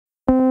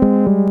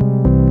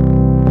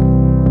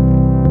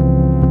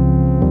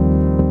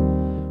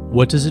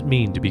What does it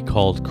mean to be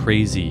called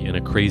crazy in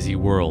a crazy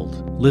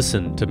world?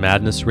 Listen to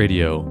Madness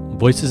Radio,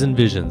 Voices and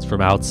Visions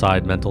from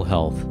Outside Mental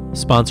Health.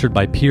 Sponsored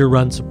by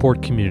peer-run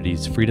support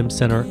communities Freedom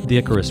Center, The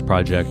Icarus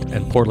Project,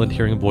 and Portland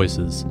Hearing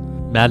Voices.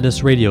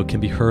 Madness Radio can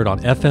be heard on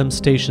FM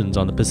stations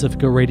on the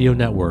Pacifica Radio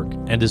Network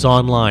and is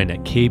online at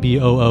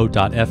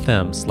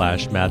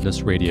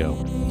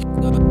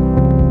kboo.fm/madnessradio.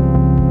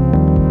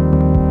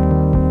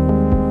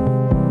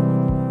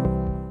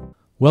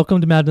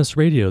 Welcome to Madness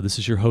Radio. This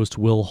is your host,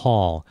 Will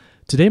Hall.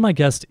 Today my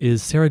guest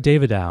is Sera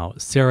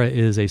Davidow. Sera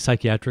is a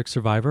psychiatric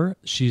survivor.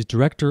 She's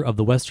director of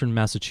the Western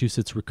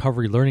Massachusetts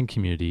Recovery Learning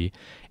Community,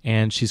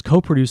 and she's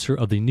co-producer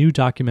of the new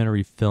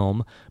documentary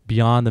film,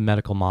 Beyond the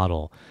Medical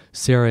Model.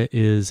 Sera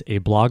is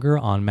a blogger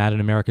on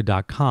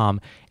madinamerica.com,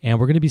 and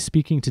we're going to be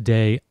speaking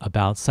today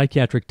about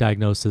psychiatric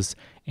diagnosis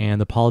and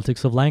the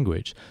politics of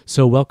language.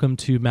 So welcome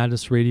to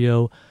Madness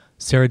Radio,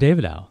 Sera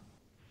Davidow.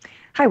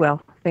 Hi,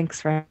 Will.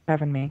 Thanks for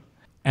having me.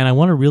 And I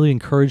want to really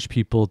encourage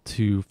people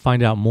to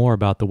find out more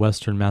about the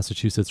Western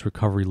Massachusetts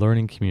Recovery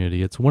Learning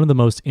Community. It's one of the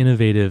most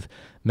innovative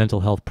mental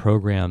health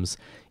programs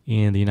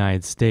in the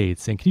United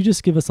States. And can you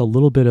just give us a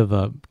little bit of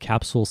a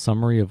capsule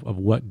summary of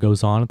what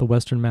goes on at the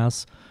Western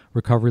Mass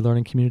Recovery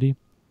Learning Community?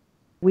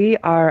 We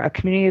are a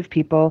community of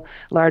people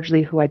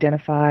largely who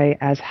identify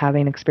as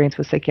having experience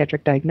with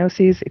psychiatric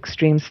diagnoses,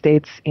 extreme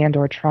states, and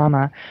or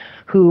trauma,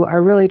 who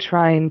are really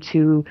trying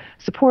to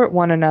support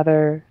one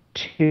another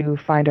to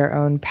find our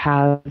own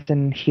paths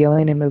in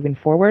healing and moving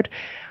forward.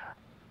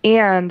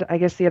 And I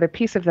guess the other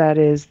piece of that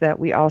is that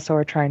we also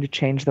are trying to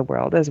change the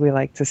world, as we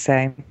like to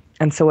say.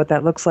 And so what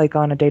that looks like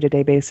on a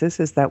day-to-day basis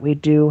is that we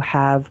do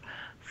have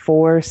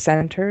 4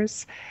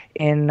 centers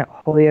in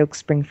Holyoke,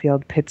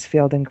 Springfield,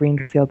 Pittsfield, and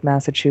Greenfield,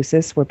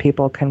 Massachusetts, where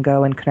people can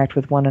go and connect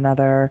with one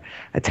another,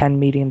 attend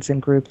meetings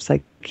in groups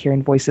like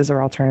Hearing Voices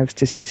or Alternatives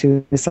to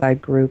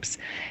Suicide groups.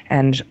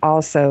 And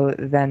also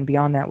then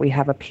beyond that, we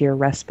have a peer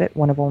respite,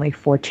 one of only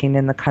 14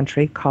 in the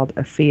country, called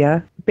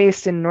AFIA,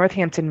 based in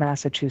Northampton,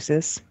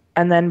 Massachusetts.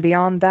 And then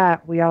beyond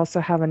that, we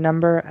also have a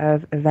number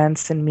of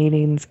events and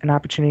meetings and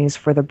opportunities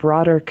for the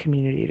broader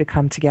community to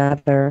come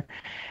together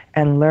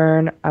and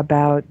learn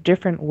about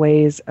different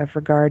ways of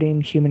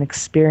regarding human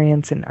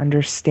experience and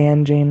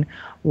understanding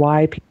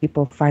why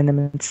people find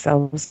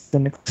themselves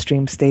in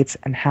extreme states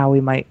and how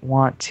we might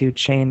want to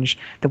change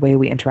the way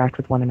we interact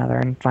with one another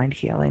and find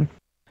healing.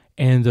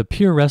 And the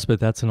peer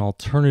respite, that's an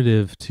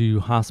alternative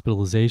to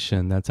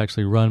hospitalization that's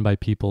actually run by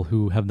people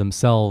who have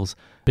themselves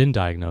been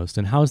diagnosed.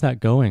 And how is that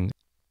going?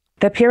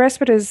 The peer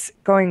respite is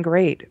going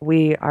great.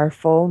 We are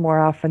full more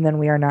often than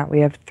we are not. We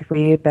have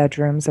 3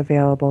 bedrooms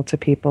available to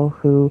people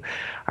who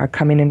are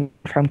coming in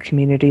from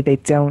community. They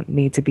don't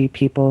need to be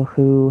people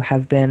who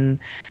have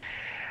been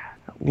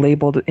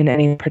labeled in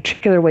any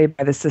particular way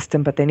by the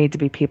system, but they need to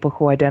be people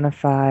who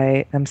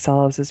identify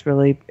themselves as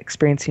really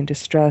experiencing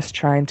distress,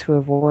 trying to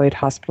avoid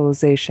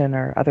hospitalization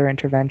or other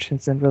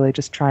interventions, and really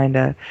just trying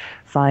to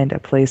find a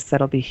place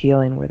that'll be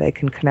healing, where they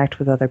can connect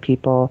with other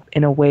people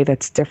in a way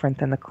that's different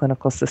than the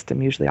clinical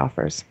system usually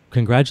offers.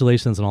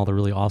 Congratulations on all the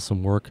really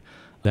awesome work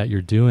that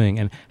you're doing.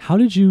 And how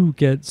did you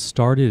get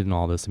started in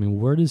all this? I mean,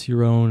 where does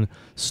your own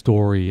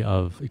story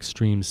of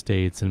extreme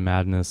states and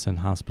madness and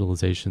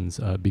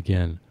hospitalizations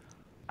begin?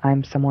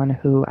 I'm someone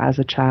who, as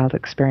a child,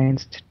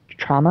 experienced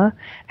trauma.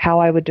 How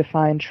I would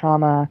define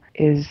trauma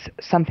is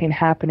something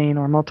happening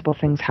or multiple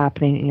things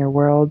happening in your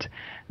world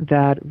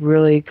that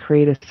really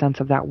create a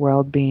sense of that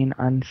world being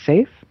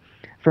unsafe.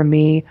 For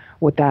me,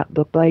 what that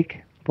looked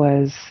like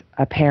was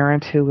a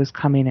parent who was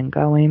coming and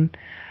going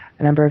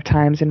a number of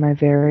times in my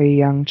very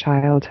young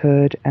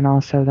childhood, and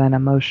also then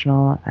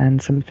emotional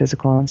and some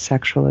physical and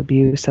sexual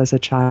abuse as a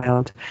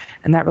child.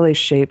 And that really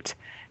shaped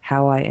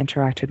how I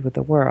interacted with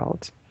the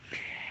world.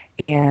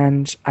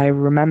 And I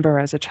remember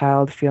as a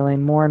child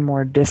feeling more and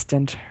more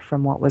distant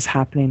from what was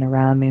happening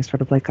around me,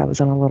 sort of like I was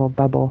in a little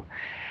bubble.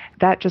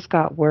 That just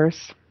got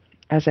worse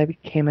as I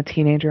became a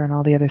teenager, and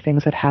all the other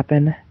things that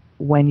happen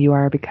when you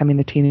are becoming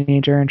a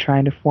teenager and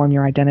trying to form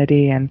your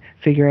identity and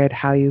figure out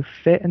how you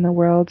fit in the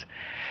world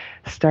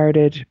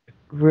started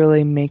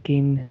really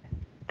making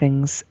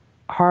things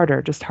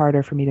harder, just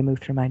harder for me to move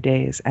through my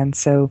days. And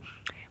so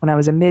when I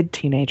was a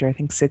mid-teenager, I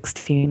think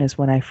 16 is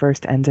when I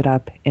first ended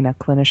up in a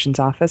clinician's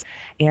office.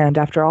 And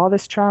after all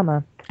this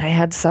trauma, I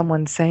had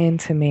someone saying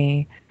to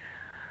me,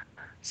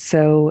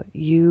 "So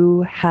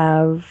you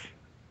have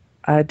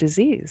a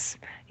disease.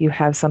 You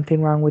have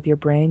something wrong with your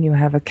brain. You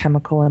have a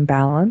chemical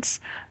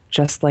imbalance,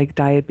 just like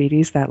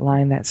diabetes," that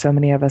line that so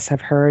many of us have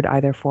heard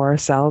either for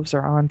ourselves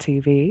or on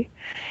TV.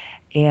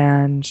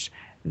 "And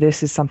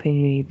this is something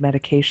you need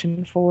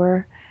medication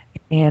for,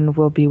 and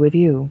will be with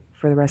you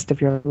for the rest of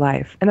your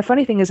life." And the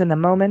funny thing is, in the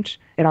moment,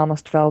 it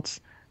almost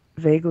felt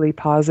vaguely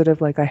positive,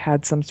 like I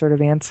had some sort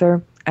of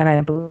answer, and I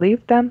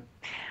believed them.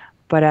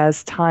 But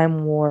as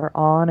time wore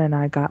on and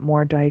I got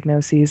more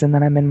diagnoses, and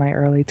then I'm in my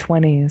early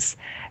 20s,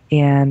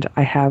 and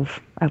I have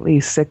at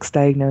least 6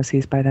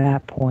 diagnoses by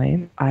that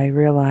point, I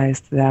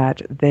realized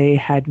that they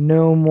had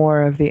no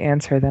more of the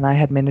answer than I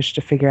had managed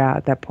to figure out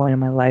at that point in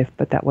my life,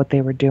 but that what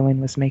they were doing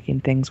was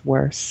making things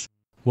worse.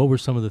 What were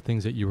some of the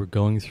things that you were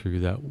going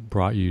through that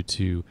brought you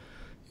to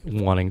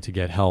wanting to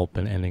get help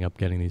and ending up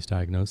getting these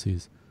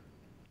diagnoses?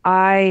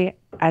 I,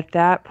 at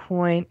that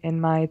point in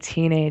my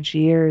teenage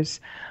years,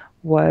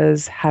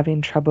 was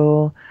having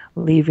trouble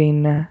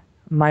leaving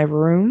my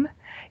room.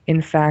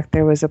 In fact,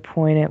 there was a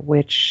point at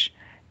which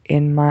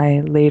in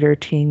my later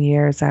teen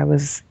years, I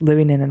was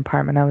living in an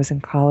apartment. I was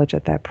in college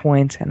at that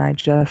point, and I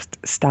just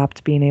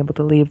stopped being able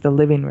to leave the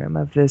living room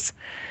of this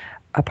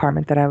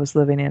apartment that I was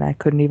living in. I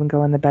couldn't even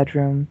go in the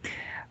bedroom.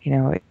 You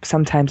know,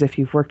 sometimes if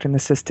you've worked in the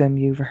system,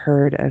 you've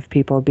heard of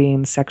people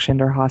being sectioned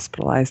or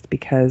hospitalized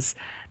because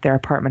their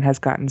apartment has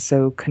gotten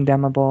so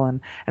condemnable. And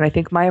I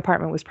think my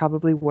apartment was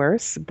probably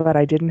worse, but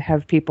I didn't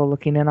have people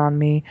looking in on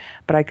me.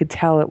 But I could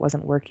tell it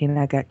wasn't working, and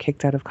I got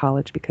kicked out of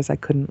college because I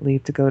couldn't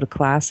leave to go to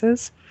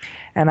classes.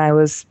 And I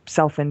was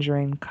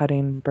self-injuring,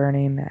 cutting,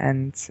 burning,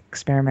 and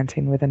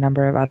experimenting with a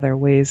number of other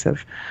ways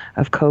of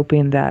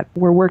coping that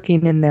were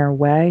working in their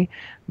way,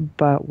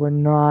 but were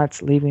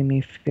not leaving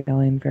me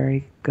feeling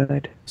very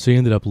good. So you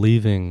ended up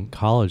leaving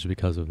college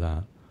because of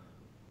that?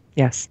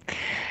 Yes.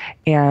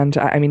 And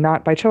I mean,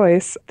 not by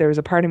choice. There was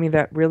a part of me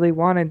that really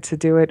wanted to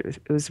do it.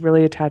 It was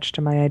really attached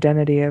to my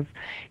identity of,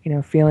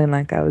 feeling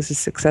like I was a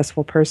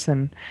successful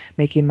person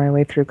making my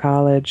way through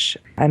college.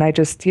 And I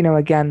just,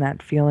 again,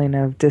 that feeling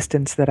of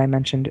distance that I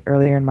mentioned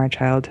earlier in my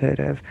childhood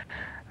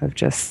of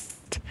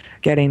just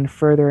getting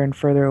further and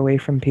further away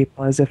from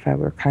people as if I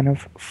were kind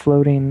of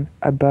floating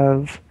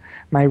above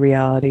my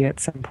reality at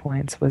some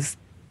points was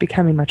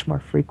becoming much more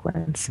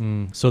frequent.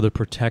 So the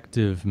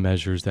protective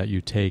measures that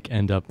you take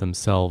end up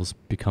themselves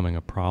becoming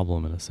a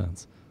problem in a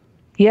sense.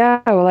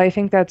 Yeah, well, I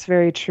think that's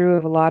very true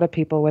of a lot of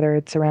people, whether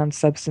it's around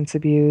substance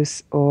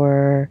abuse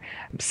or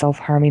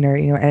self-harming or,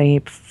 any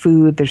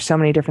food. There's so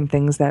many different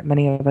things that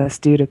many of us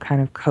do to kind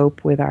of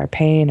cope with our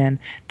pain, and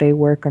they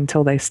work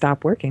until they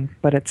stop working.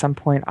 But at some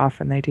point,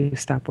 often they do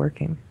stop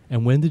working.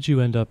 And when did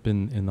you end up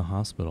in the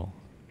hospital?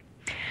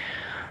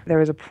 There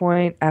was a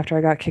point after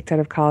I got kicked out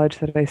of college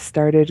that I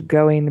started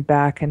going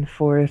back and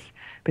forth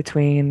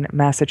between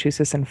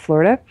Massachusetts and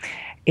Florida,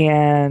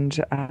 and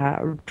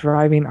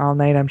driving all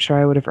night. I'm sure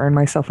I would have earned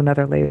myself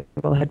another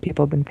label had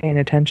people been paying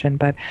attention,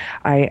 but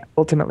I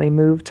ultimately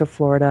moved to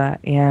Florida,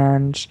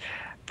 and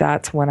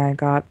that's when I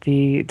got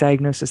the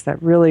diagnosis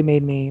that really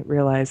made me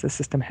realize the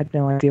system had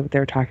no idea what they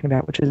were talking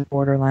about, which is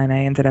borderline.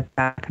 I ended up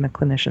back in a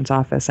clinician's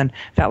office, and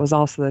that was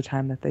also the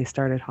time that they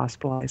started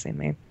hospitalizing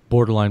me.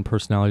 Borderline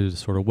personality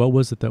disorder. What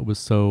was it that was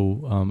so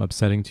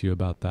upsetting to you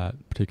about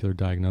that particular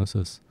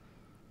diagnosis?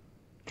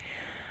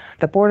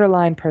 The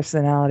borderline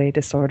personality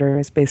disorder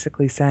is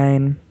basically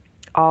saying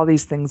all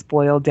these things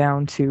boil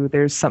down to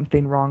there's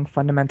something wrong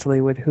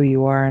fundamentally with who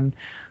you are and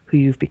who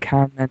you've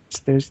become, and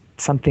there's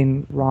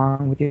something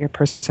wrong with your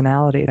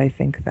personality. I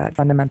think that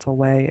fundamental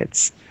way,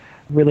 it's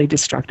really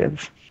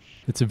destructive.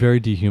 It's a very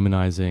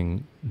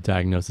dehumanizing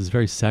diagnosis,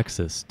 very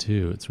sexist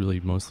too. It's really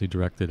mostly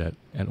directed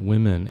at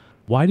women.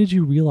 Why did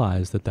you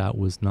realize that that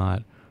was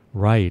not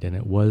right and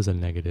it was a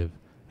negative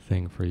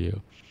thing for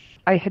you?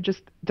 I had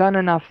just done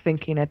enough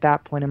thinking at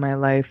that point in my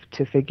life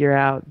to figure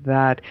out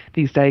that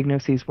these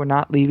diagnoses were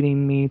not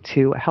leading me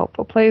to a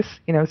helpful place.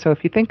 So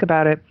if you think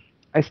about it,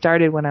 I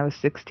started when I was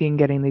 16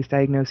 getting these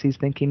diagnoses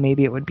thinking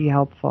maybe it would be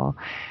helpful.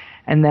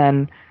 And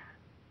then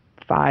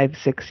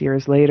 5-6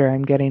 years later,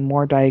 I'm getting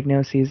more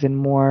diagnoses and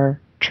more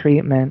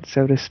treatment,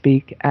 so to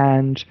speak,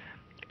 and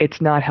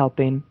it's not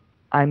helping.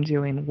 I'm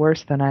doing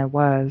worse than I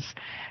was.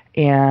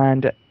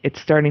 And it's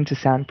starting to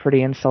sound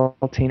pretty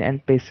insulting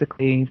and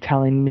basically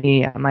telling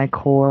me at my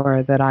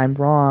core that I'm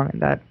wrong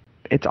and that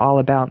it's all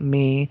about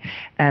me.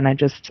 And I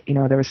just,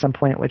 there was some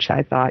point at which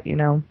I thought,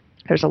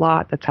 there's a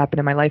lot that's happened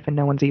in my life and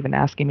no one's even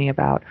asking me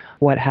about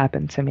what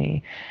happened to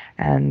me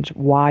and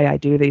why I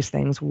do these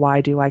things. Why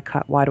do I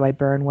cut? Why do I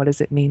burn? What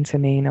does it mean to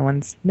me? No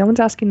one's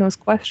asking those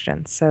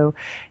questions. So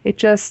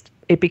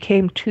it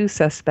became too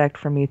suspect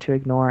for me to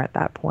ignore at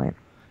that point.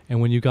 And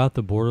when you got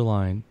the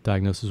borderline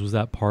diagnosis, was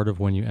that part of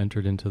when you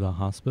entered into the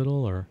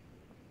hospital, or?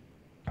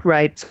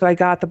 Right. So I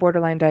got the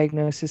borderline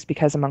diagnosis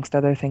because, amongst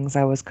other things,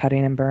 I was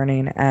cutting and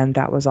burning, and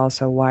that was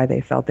also why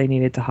they felt they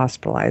needed to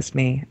hospitalize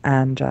me.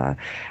 And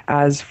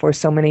as for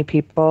so many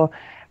people,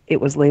 it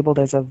was labeled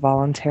as a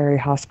voluntary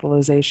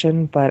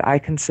hospitalization, but I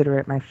consider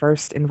it my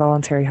first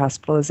involuntary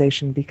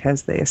hospitalization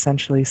because they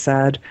essentially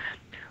said,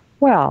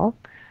 well,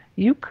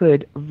 you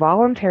could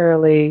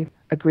voluntarily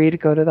agree to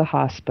go to the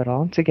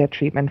hospital to get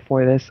treatment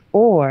for this,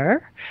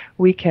 or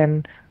we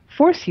can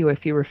force you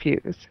if you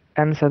refuse.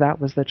 And so that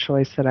was the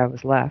choice that I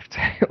was left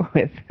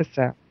with.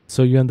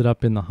 So you ended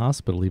up in the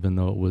hospital, even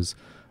though it was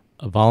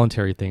a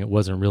voluntary thing. It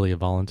wasn't really a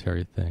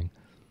voluntary thing.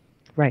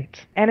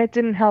 Right. And it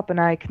didn't help, and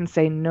I can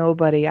say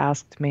nobody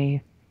asked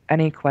me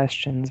any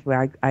questions.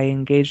 I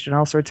engaged in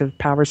all sorts of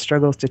power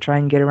struggles to try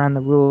and get around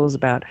the rules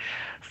about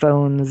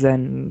phones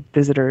and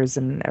visitors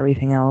and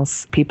everything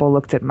else. People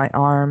looked at my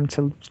arm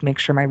to make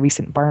sure my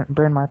recent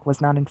burn mark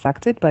was not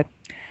infected. But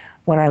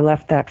when I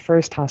left that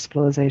first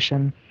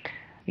hospitalization,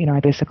 I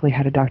basically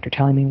had a doctor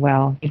telling me,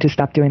 well, you just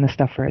stop doing this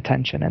stuff for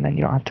attention and then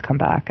you don't have to come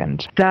back.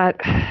 And that,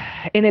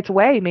 in its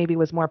way, maybe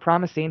was more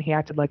promising. He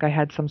acted like I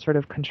had some sort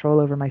of control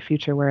over my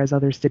future, whereas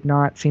others did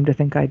not seem to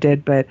think I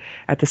did. But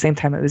at the same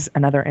time, it was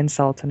another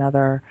insult,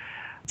 another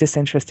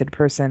disinterested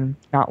person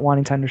not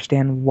wanting to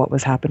understand what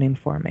was happening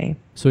for me.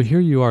 So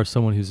here you are,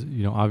 someone who's,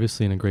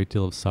 obviously in a great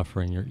deal of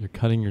suffering. You're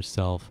cutting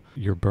yourself,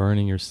 you're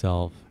burning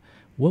yourself.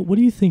 What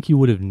do you think you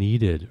would have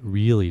needed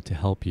really to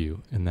help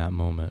you in that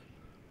moment?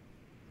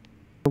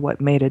 What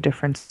made a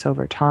difference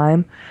over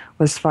time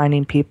was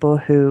finding people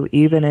who,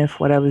 even if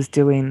what I was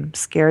doing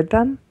scared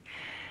them,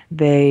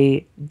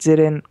 they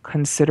didn't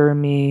consider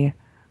me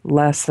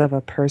less of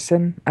a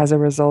person. As a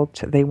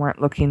result, they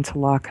weren't looking to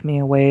lock me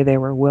away. They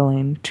were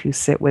willing to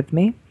sit with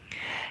me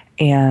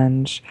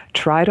and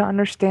try to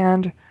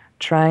understand,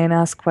 try and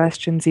ask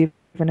questions, even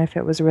if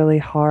it was really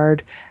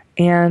hard.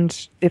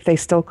 And if they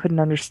still couldn't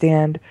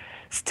understand,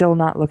 still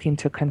not looking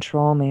to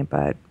control me,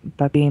 but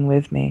being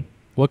with me.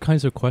 What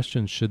kinds of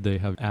questions should they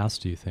have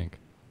asked, do you think?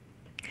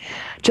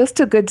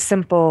 Just a good,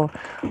 simple,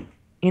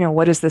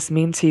 what does this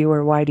mean to you,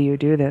 or why do you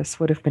do this,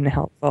 would have been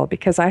helpful,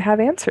 because I have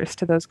answers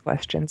to those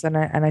questions, and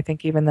I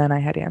think even then I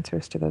had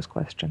answers to those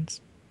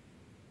questions.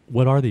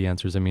 What are the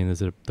answers? I mean,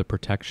 is it the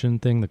protection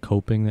thing, the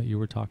coping that you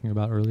were talking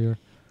about earlier?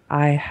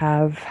 I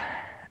have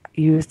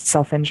used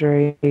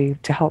self-injury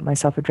to help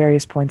myself at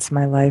various points in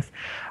my life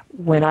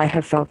when I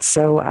have felt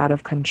so out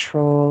of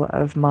control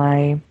of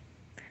my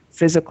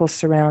physical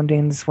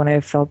surroundings, when I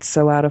have felt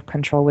so out of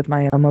control with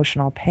my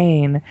emotional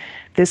pain.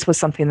 This was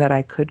something that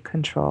I could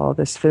control,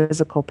 this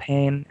physical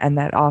pain, and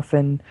that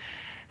often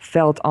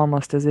felt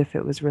almost as if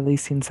it was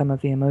releasing some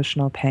of the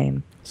emotional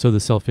pain. So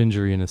the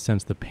self-injury, in a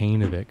sense, the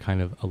pain of it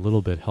kind of a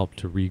little bit helped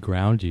to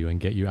reground you and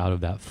get you out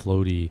of that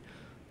floaty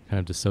kind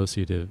of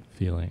dissociative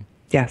feeling.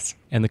 Yes.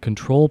 And the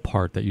control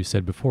part that you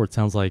said before, it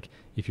sounds like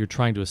if you're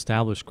trying to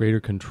establish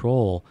greater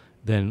control,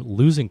 then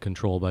losing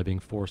control by being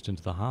forced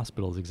into the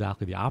hospital is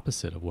exactly the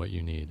opposite of what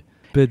you need.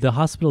 But the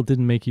hospital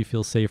didn't make you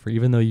feel safer,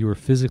 even though you were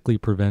physically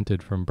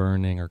prevented from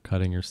burning or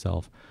cutting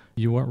yourself.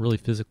 You weren't really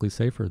physically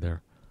safer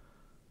there.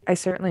 I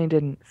certainly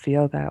didn't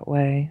feel that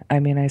way. I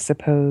mean, I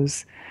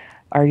suppose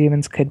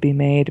arguments could be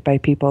made by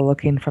people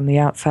looking from the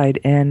outside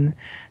in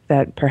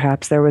that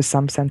perhaps there was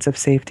some sense of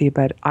safety,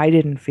 but I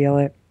didn't feel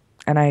it.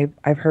 And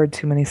I've heard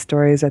too many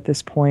stories at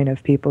this point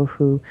of people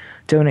who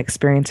don't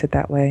experience it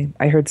that way.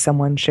 I heard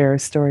someone share a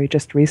story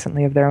just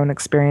recently of their own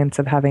experience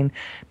of having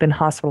been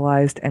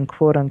hospitalized and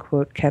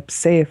quote-unquote kept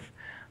safe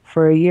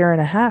for a year and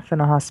a half in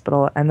a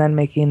hospital, and then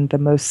making the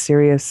most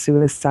serious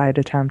suicide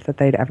attempt that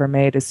they'd ever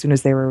made as soon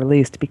as they were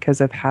released because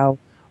of how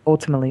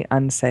ultimately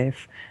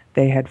unsafe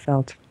they had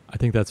felt. I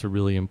think that's a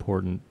really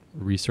important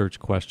research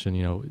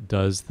question.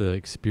 Does the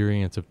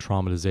experience of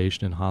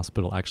traumatization in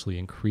hospital actually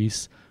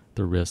increase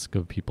the risk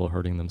of people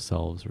hurting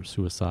themselves or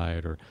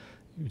suicide or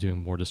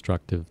doing more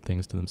destructive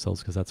things to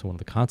themselves? Because that's one of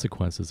the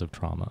consequences of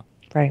trauma.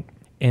 Right.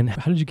 And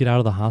how did you get out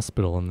of the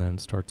hospital and then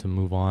start to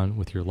move on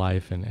with your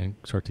life and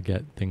start to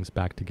get things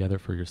back together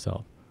for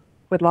yourself?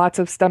 With lots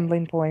of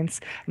stumbling points.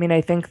 I mean, I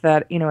think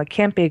that, it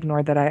can't be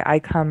ignored that I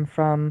come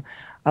from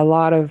a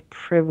lot of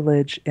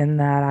privilege in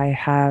that I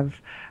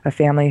have a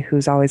family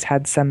who's always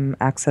had some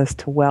access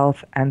to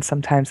wealth, and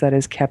sometimes that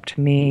has kept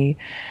me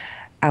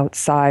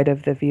outside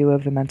of the view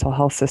of the mental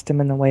health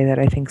system in the way that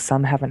I think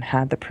some haven't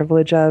had the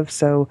privilege of.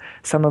 So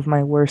some of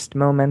my worst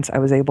moments, I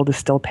was able to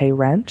still pay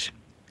rent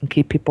and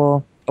keep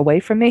people away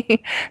from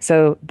me.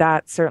 So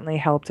that certainly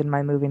helped in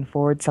my moving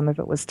forward. Some of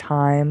it was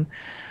time.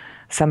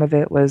 Some of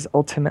it was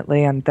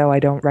ultimately, and though I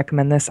don't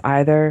recommend this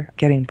either,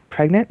 getting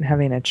pregnant and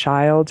having a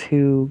child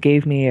who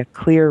gave me a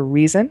clear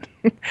reason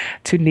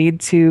to need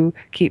to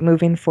keep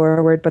moving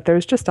forward. But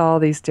there's just all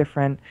these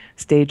different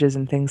stages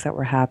and things that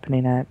were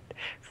happening at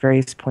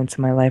various points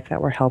in my life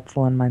that were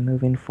helpful in my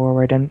moving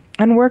forward.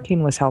 And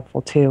working was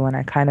helpful too. And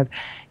I kind of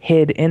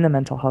hid in the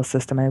mental health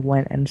system. I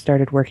went and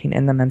started working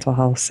in the mental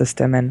health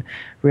system and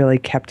really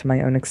kept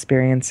my own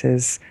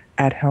experiences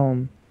at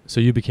home. So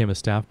you became a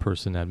staff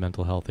person at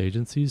mental health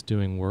agencies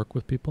doing work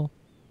with people?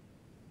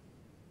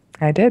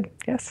 I did,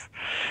 yes.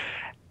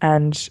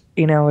 And,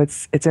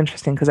 it's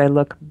interesting because I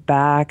look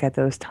back at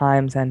those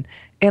times, and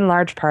in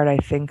large part, I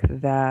think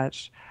that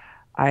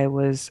I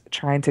was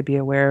trying to be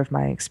aware of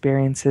my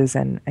experiences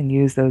and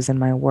use those in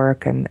my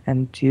work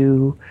and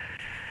do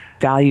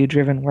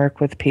value-driven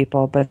work with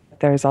people. But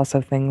there's also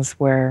things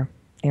where,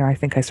 I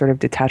think I sort of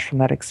detached from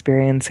that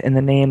experience in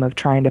the name of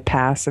trying to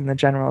pass in the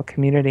general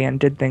community and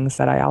did things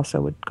that I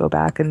also would go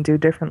back and do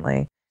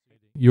differently.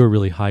 You were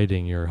really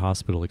hiding your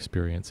hospital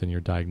experience and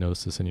your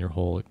diagnosis and your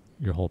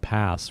whole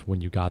past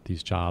when you got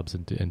these jobs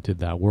and did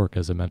that work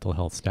as a mental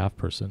health staff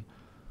person.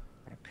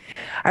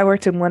 I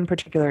worked in one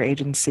particular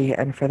agency,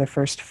 and for the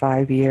first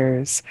 5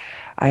 years,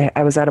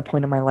 I was at a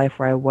point in my life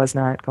where I was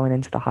not going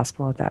into the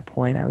hospital at that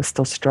point. I was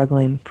still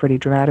struggling pretty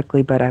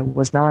dramatically, but I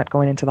was not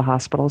going into the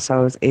hospital, so I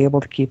was able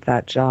to keep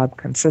that job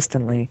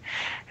consistently.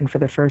 And for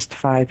the first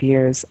 5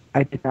 years,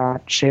 I did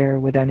not share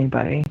with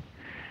anybody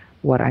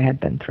what I had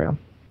been through.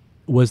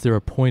 Was there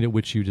a point at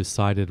which you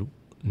decided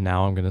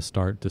now I'm going to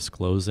start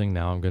disclosing,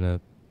 now I'm going to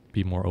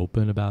be more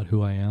open about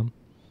who I am?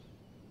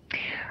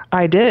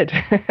 I did.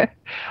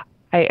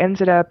 I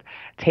ended up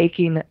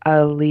taking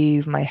a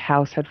leave. My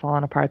house had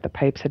fallen apart. The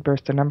pipes had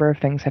burst. A number of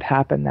things had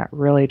happened that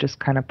really just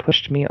kind of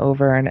pushed me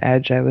over an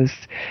edge I was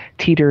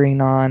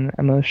teetering on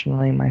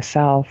emotionally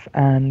myself.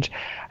 And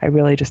I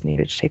really just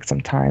needed to take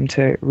some time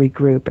to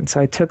regroup. And so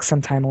I took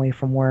some time away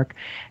from work,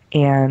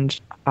 and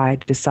I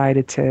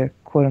decided to,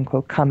 quote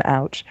unquote, come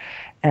out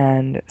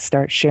and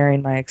start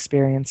sharing my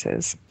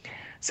experiences.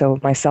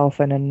 So myself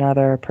and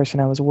another person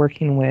I was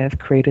working with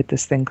created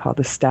this thing called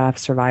the Staff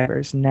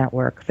Survivors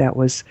Network that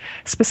was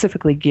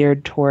specifically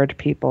geared toward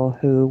people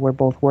who were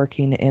both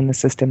working in the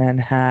system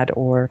and had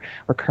or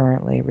were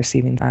currently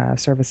receiving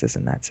services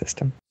in that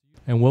system.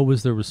 And what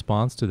was the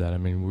response to that? I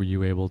mean, were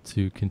you able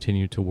to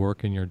continue to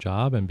work in your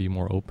job and be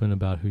more open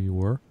about who you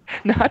were?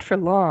 Not for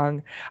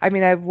long. I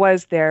mean, I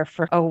was there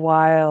for a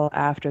while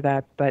after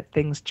that, but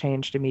things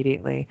changed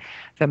immediately.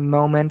 The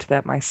moment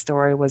that my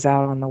story was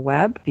out on the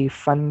web, the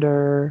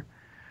funder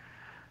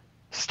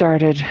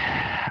started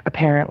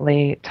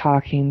apparently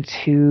talking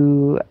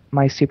to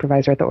my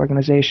supervisor at the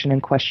organization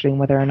and questioning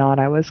whether or not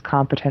I was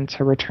competent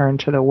to return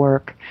to the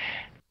work.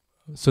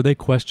 So they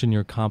question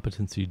your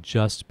competency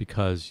just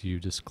because you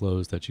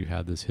disclosed that you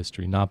had this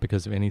history, not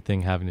because of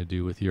anything having to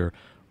do with your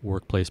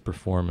workplace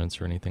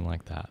performance or anything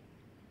like that.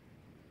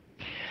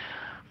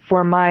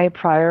 For my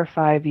prior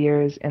 5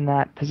 years in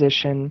that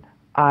position,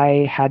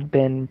 I had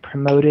been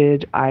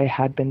promoted. I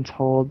had been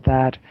told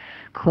that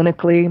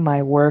clinically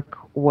my work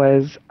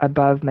was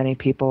above many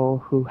people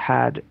who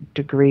had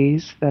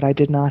degrees that I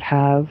did not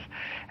have,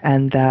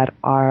 and that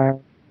our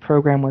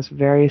program was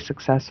very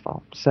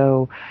successful.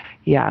 So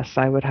yes,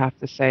 I would have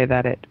to say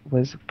that it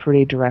was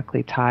pretty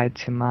directly tied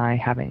to my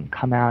having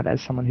come out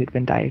as someone who'd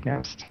been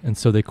diagnosed. And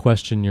so they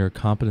question your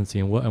competency,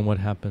 and what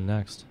happened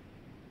next?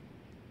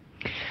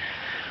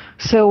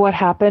 So what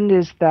happened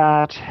is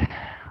that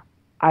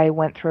I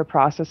went through a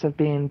process of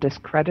being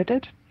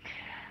discredited,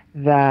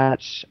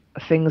 that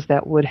things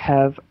that would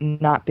have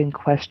not been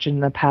questioned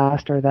in the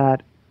past or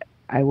that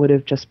I would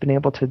have just been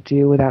able to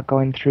do without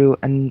going through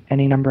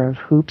any number of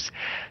hoops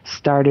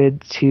started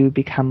to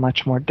become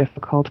much more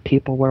difficult.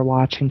 People were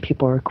watching,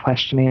 people were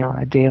questioning on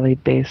a daily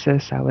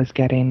basis. I was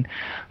getting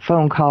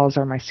phone calls,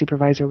 or my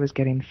supervisor was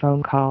getting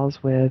phone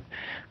calls with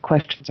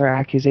questions or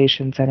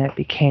accusations, and it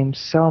became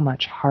so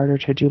much harder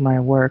to do my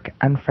work.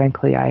 And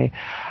frankly, I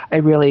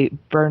really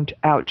burnt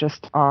out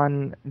just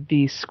on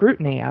the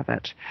scrutiny of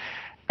it.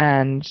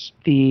 And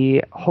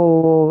the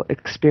whole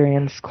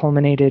experience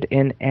culminated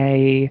in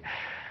a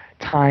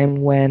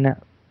time when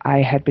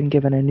I had been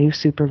given a new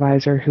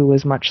supervisor who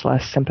was much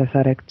less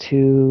sympathetic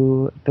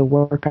to the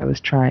work I was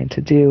trying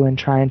to do and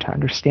trying to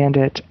understand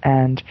it.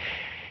 And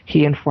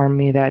he informed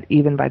me that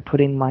even by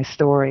putting my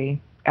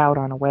story out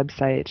on a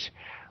website,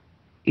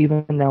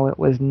 even though it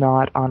was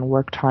not on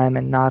work time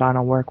and not on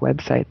a work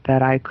website,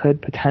 that I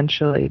could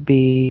potentially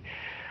be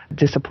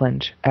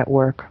disciplined at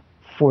work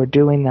for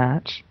doing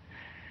that.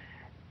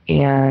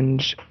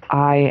 And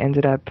I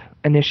ended up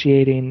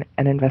initiating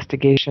an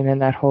investigation in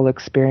that whole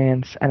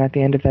experience. And at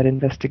the end of that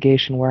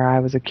investigation, where I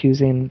was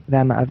accusing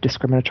them of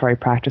discriminatory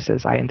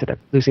practices, I ended up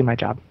losing my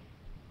job.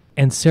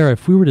 And Sera,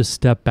 if we were to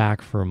step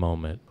back for a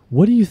moment,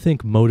 what do you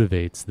think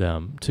motivates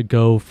them to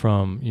go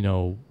from,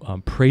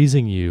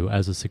 praising you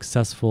as a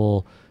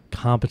successful,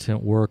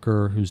 competent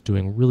worker who's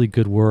doing really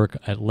good work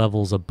at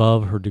levels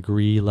above her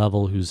degree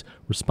level, who's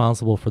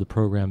responsible for the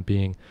program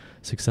being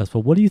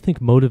successful? What do you think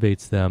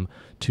motivates them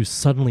to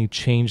suddenly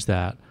change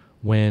that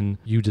when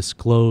you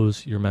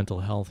disclose your mental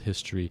health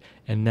history,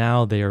 and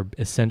now they are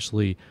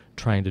essentially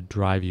trying to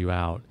drive you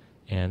out,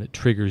 and it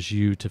triggers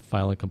you to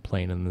file a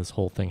complaint, and this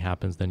whole thing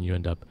happens, then you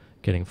end up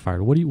getting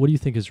fired? What do you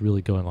think is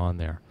really going on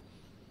there?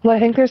 Well, I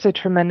think there's a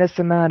tremendous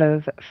amount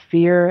of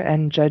fear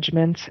and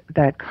judgment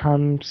that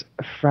comes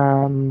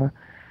from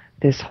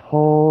this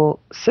whole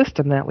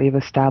system that we've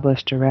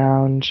established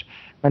around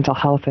mental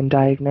health and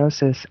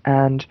diagnosis.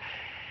 And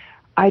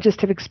I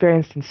just have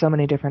experienced in so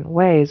many different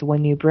ways,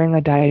 when you bring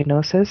a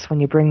diagnosis,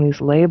 when you bring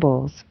these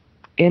labels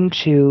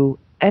into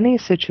any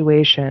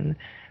situation,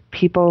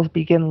 people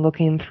begin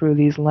looking through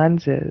these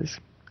lenses,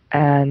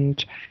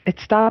 and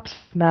it stops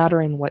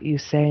mattering what you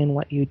say and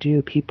what you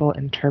do. People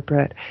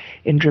interpret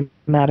in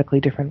dramatically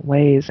different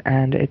ways,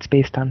 and it's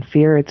based on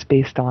fear, it's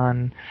based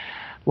on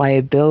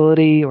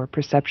liability or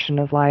perception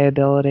of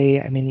liability.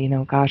 I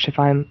mean, gosh, if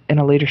I'm in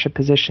a leadership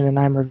position and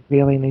I'm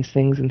revealing these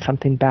things and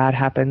something bad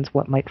happens,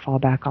 what might fall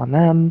back on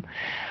them?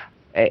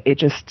 It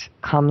just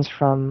comes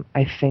from,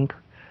 I think,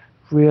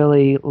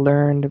 really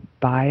learned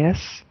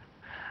bias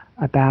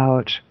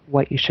about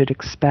what you should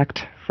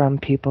expect from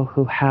people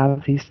who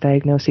have these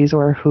diagnoses,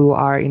 or who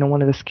are,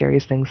 one of the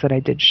scariest things that I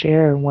did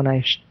share when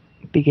I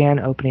began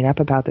opening up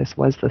about this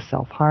was the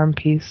self-harm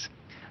piece.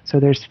 So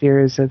there's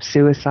fears of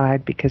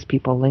suicide because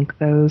people link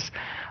those,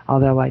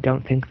 although I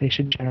don't think they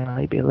should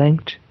generally be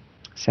linked.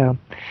 So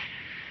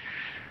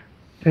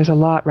there's a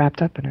lot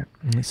wrapped up in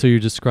it. So you're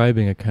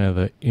describing a kind of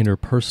an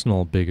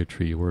interpersonal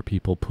bigotry where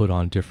people put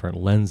on different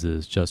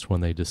lenses just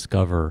when they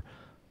discover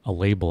a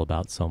label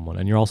about someone.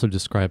 And you're also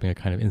describing a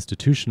kind of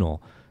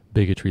institutional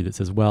bigotry that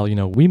says, well,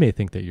 we may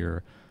think that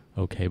you're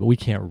okay, but we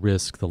can't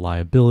risk the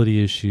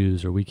liability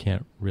issues, or we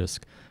can't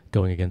risk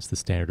going against the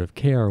standard of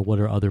care, or what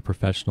are other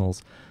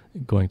professionals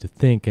going to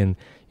think? And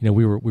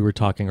we were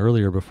talking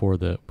earlier before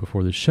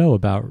the show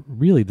about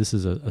really this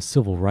is a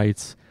civil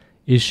rights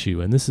issue,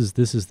 and this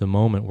is the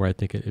moment where I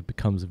think it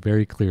becomes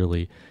very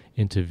clearly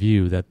into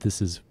view that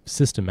this is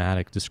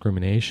systematic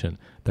discrimination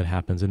that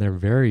happens, and there are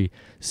very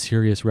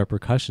serious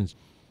repercussions.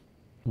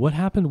 What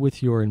happened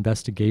with your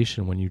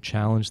investigation when you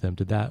challenged them?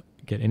 Did that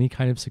get any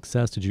kind of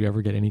success? Did you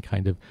ever get any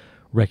kind of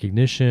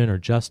recognition or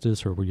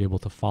justice, or were you able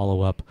to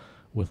follow up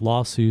with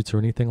lawsuits or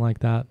anything like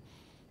that?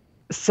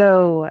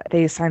 So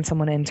they assigned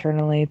someone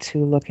internally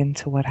to look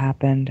into what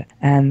happened,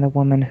 and the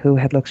woman who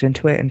had looked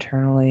into it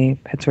internally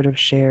had sort of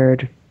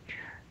shared,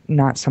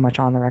 not so much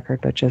on the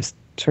record, but just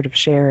sort of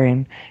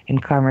sharing in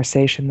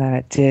conversation, that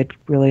it did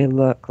really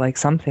look like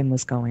something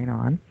was going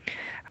on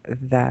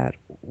that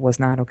was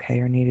not okay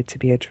or needed to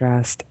be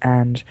addressed.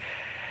 And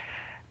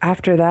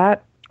after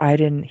that, I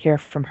didn't hear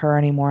from her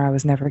anymore. I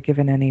was never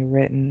given any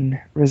written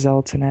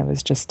results, and I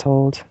was just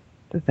told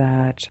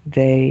that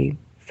they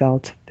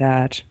felt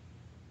that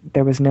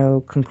there was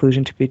no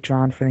conclusion to be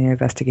drawn from the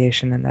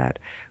investigation and that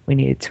we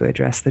needed to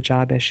address the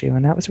job issue.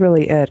 And that was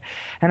really it.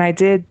 And I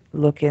did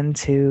look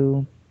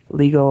into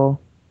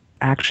legal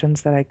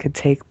actions that I could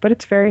take, but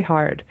it's very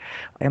hard.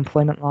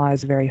 Employment law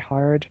is very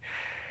hard.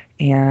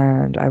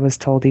 And I was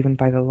told even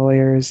by the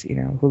lawyers,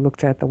 who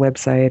looked at the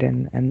website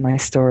and my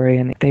story,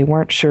 and they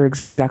weren't sure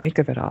exactly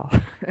of it all.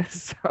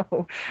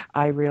 So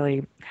I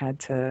really had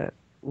to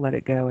let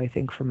it go, I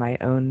think, for my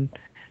own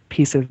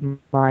peace of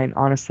mind.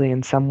 Honestly,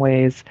 in some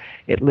ways,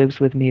 it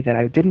lives with me that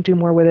I didn't do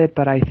more with it,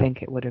 but I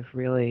think it would have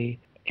really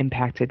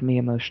impacted me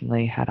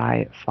emotionally had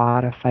I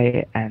fought a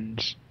fight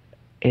and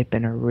it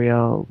been a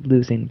real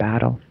losing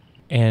battle.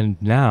 And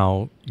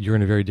now you're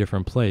in a very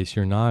different place.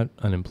 You're not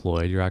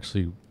unemployed. You're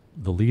actually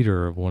the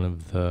leader of one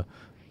of the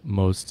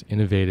most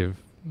innovative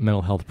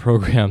mental health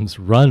programs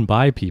run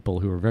by people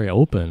who are very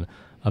open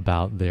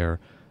about their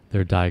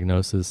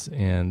diagnosis,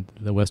 and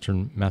the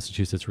Western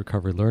Massachusetts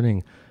Recovery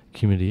Learning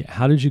Community.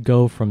 How did you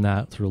go from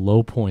that sort of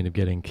low point of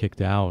getting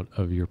kicked out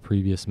of your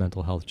previous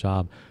mental health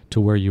job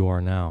to where you are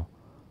now?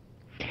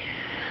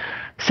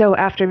 So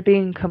after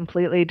being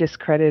completely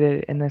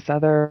discredited in this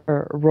other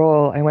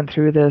role, I went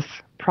through this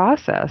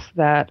process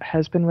that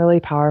has been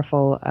really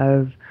powerful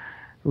of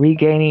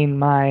regaining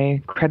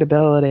my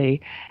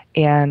credibility.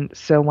 And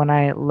so when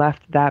I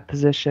left that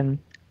position,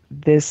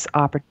 this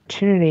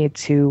opportunity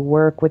to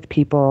work with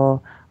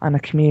people on a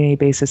community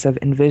basis of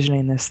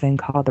envisioning this thing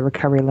called the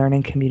Recovery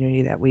Learning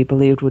Community that we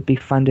believed would be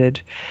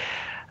funded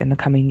in the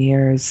coming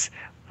years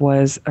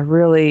was a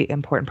really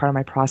important part of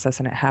my process,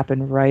 and it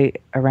happened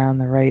right around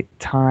the right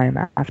time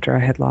after I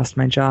had lost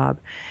my job.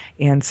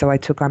 And so I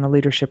took on a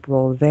leadership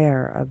role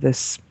there of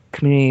this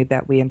community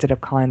that we ended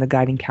up calling the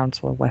Guiding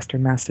Council of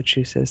Western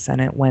Massachusetts,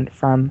 and it went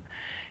from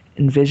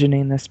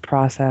envisioning this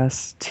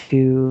process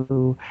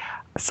to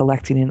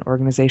selecting an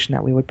organization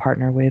that we would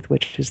partner with,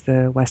 which is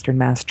the Western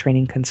Mass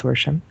Training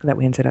Consortium that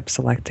we ended up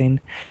selecting.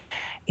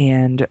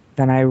 And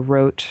then I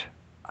wrote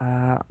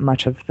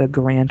much of the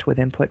grant with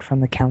input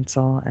from the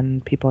council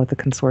and people at the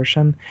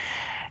consortium.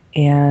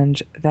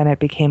 And then it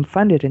became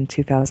funded in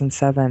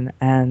 2007.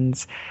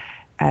 And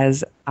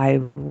as I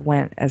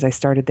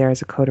started there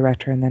as a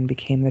co-director and then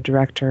became the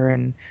director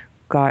and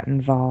got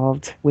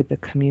involved with the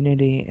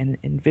community and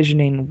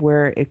envisioning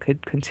where it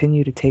could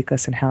continue to take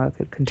us and how it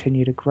could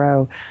continue to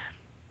grow,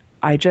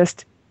 I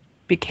just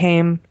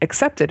became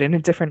accepted in a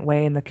different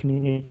way in the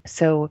community.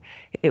 So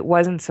it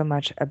wasn't so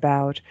much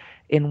about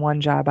in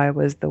one job I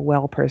was the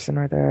well person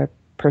or the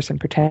person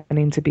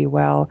pretending to be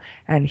well,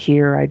 and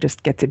here I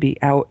just get to be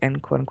out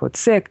and quote unquote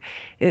sick.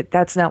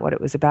 That's not what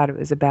it was about. It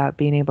was about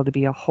being able to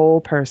be a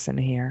whole person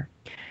here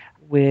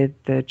with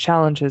the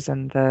challenges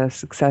and the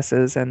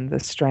successes and the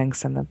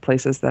strengths and the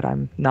places that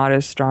I'm not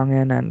as strong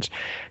in, and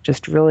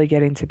just really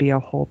getting to be a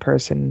whole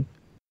person.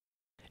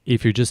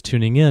 If you're just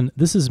tuning in,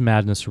 this is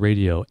Madness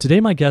Radio.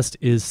 Today, my guest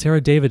is Sera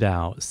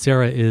Davidow.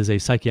 Sera is a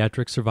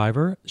psychiatric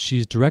survivor.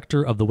 She's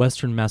director of the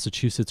Western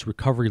Massachusetts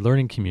Recovery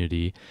Learning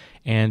Community,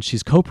 and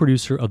she's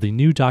co-producer of the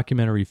new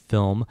documentary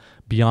film,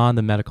 Beyond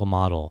the Medical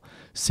Model.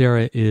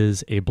 Sera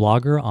is a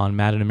blogger on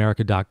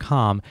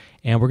madinamerica.com,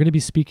 and we're going to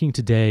be speaking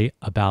today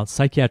about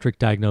psychiatric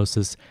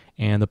diagnosis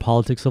and the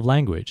politics of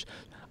language.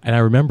 And I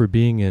remember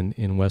being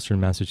in Western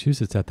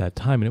Massachusetts at that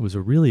time, and it was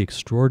a really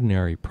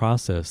extraordinary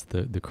process,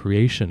 the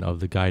creation of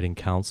the Guiding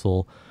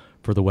Council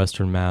for the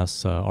Western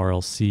Mass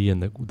RLC,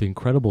 and the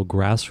incredible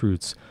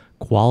grassroots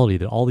quality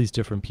that all these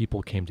different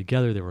people came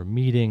together. There were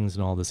meetings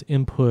and all this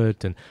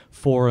input and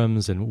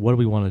forums and what do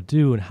we want to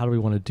do and how do we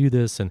want to do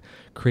this, and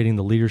creating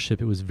the leadership.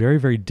 It was very,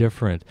 very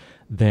different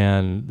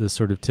than the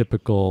sort of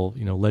typical,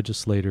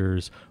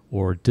 legislators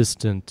or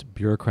distant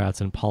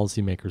bureaucrats and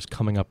policymakers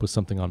coming up with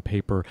something on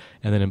paper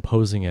and then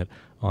imposing it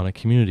on a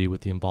community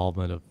with the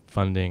involvement of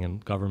funding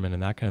and government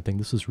and that kind of thing.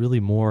 This was really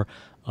more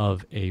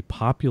of a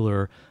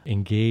popular,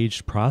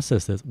 engaged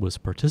process that was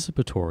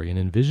participatory and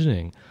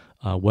envisioning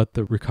what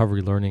the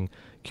recovery learning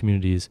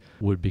communities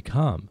would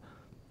become.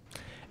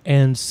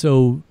 And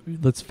so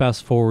let's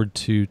fast forward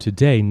to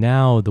today.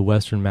 Now the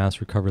Western Mass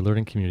Recovery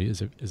Learning Community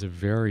is a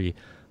very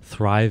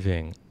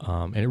thriving,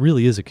 and it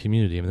really is a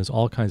community. I mean, there's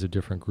all kinds of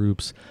different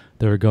groups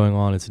that are going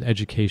on. It's an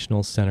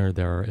educational center.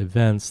 There are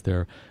events, there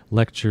are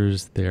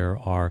lectures, there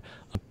are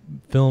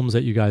films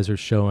that you guys are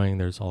showing.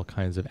 There's all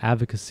kinds of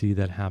advocacy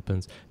that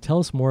happens. Tell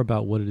us more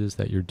about what it is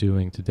that you're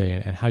doing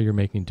today and how you're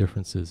making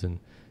differences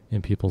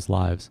in people's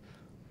lives.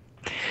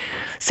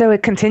 So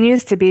it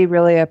continues to be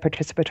really a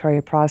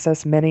participatory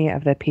process. Many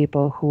of the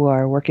people who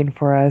are working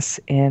for us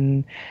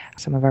in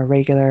some of our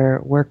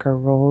regular worker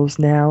roles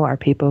now are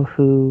people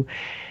who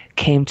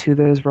came to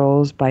those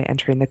roles by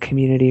entering the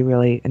community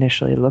really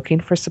initially looking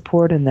for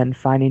support and then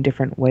finding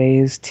different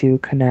ways to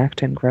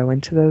connect and grow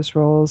into those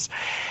roles.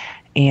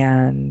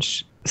 And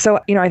so,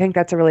 I think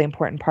that's a really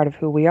important part of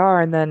who we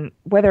are. And then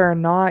whether or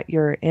not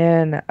you're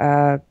in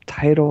a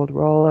titled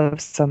role of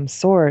some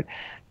sort,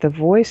 the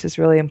voice is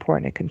really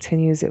important. It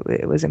continues.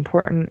 It was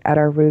important at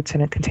our roots,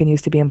 and it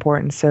continues to be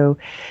important. So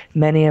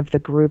many of the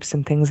groups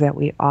and things that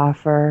we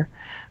offer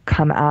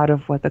come out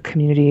of what the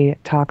community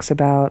talks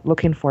about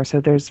looking for. So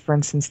there's, for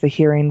instance, the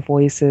Hearing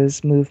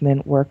Voices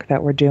movement work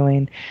that we're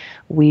doing.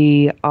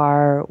 We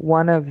are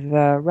one of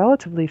the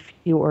relatively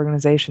few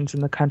organizations in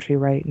the country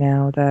right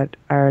now that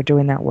are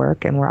doing that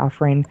work, and we're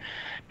offering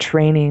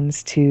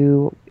trainings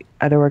to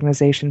other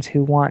organizations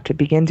who want to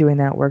begin doing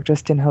that work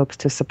just in hopes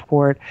to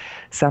support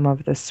some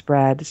of the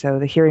spread. So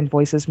the Hearing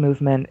Voices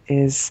movement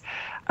is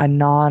a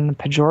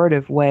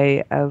non-pejorative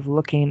way of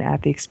looking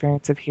at the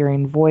experience of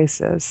hearing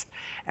voices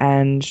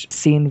and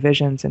seeing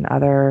visions and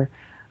other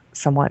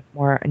somewhat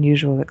more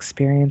unusual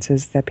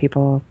experiences that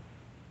people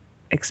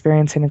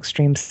experience in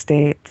extreme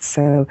states.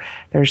 So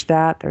there's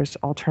that. There's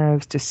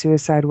alternatives to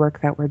suicide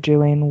work that we're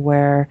doing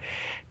where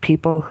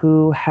people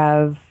who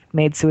have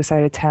made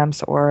suicide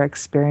attempts or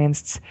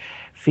experienced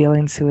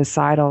feeling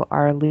suicidal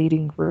are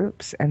leading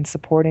groups and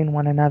supporting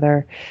one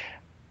another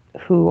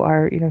who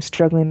are,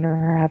 struggling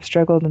or have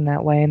struggled in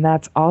that way. And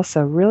that's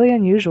also really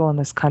unusual in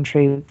this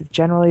country.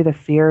 Generally, the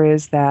fear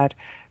is that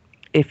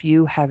if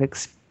you have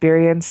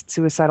experienced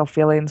suicidal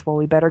feelings, well,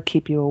 we better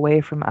keep you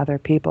away from other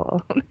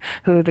people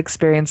who have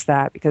experienced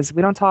that, because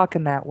we don't talk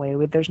in that way.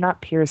 There's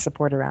not peer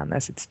support around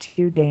this. It's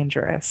too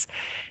dangerous.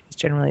 It's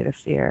generally the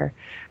fear.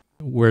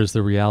 Whereas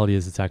the reality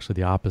is it's actually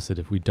the opposite.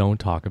 If we don't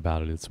talk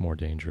about it, it's more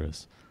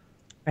dangerous.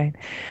 Right.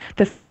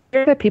 The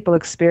fear that people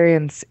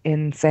experience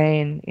in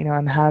saying,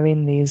 I'm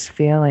having these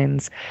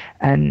feelings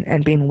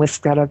and being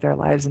whisked out of their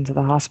lives into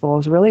the hospital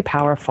is really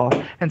powerful.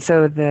 And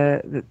so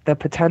the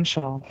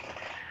potential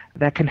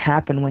that can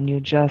happen when you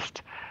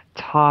just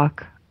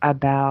talk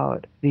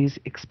about these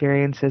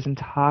experiences and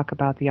talk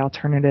about the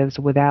alternatives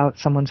without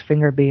someone's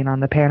finger being on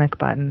the panic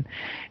button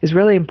is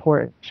really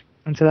important.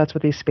 And so that's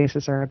what these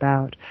spaces are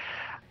about.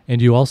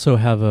 And you also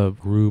have a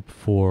group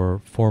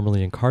for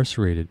formerly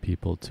incarcerated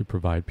people to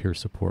provide peer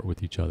support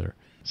with each other.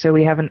 So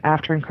we have an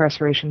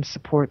after-incarceration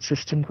support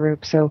system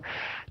group. So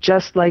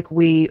just like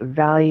we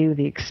value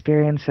the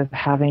experience of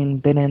having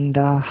been in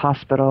the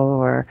hospital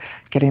or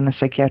getting a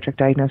psychiatric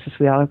diagnosis,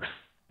 we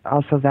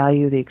also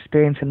value the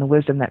experience and the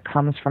wisdom that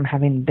comes from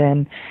having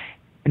been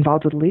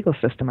involved with the legal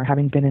system or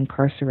having been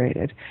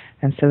incarcerated.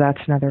 And so that's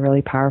another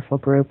really powerful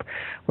group.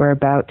 We're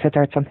about to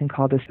start something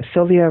called the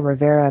Sylvia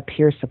Rivera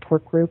Peer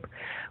Support Group,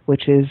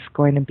 which is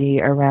going to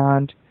be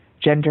around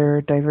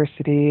gender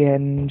diversity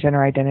and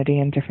gender identity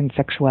and different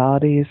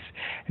sexualities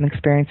and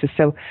experiences.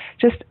 So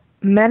just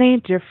many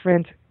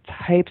different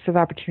types of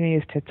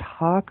opportunities to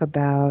talk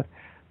about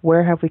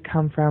where have we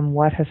come from,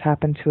 what has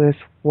happened to us,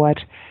 what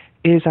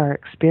is our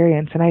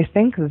experience. And I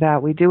think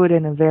that we do it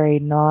in a very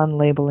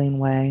non-labeling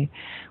way.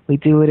 We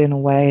do it in a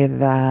way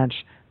that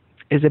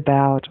is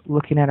about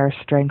looking at our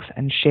strengths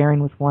and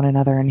sharing with one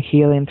another and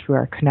healing through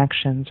our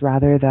connections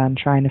rather than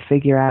trying to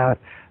figure out,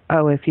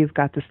 oh, if you've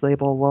got this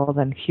label, well,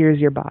 then here's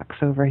your box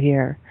over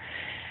here.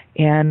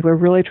 And we're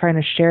really trying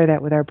to share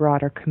that with our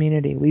broader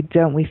community. We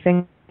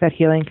think that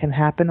healing can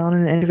happen on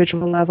an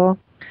individual level,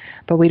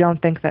 but we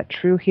don't think that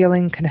true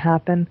healing can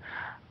happen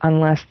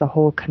unless the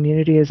whole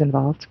community is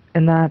involved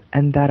in that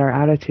and that our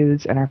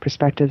attitudes and our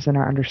perspectives and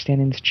our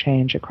understandings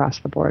change across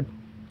the board.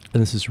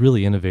 And this is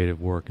really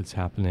innovative work. It's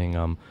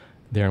happening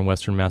there in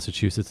Western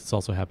Massachusetts. It's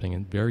also happening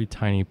in very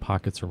tiny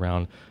pockets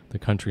around the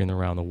country and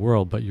around the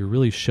world, but you're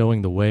really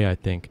showing the way, I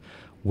think,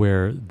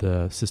 where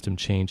the system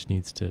change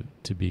needs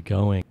to be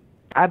going.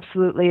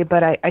 Absolutely,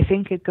 but I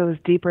think it goes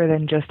deeper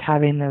than just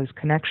having those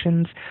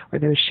connections or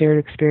those shared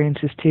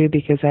experiences too,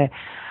 because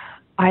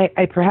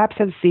I perhaps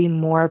have seen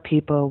more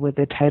people with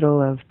the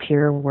title of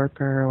peer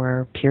worker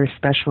or peer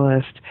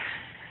specialist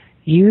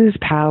use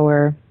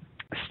power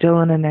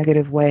still in a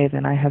negative way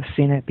than I have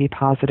seen it be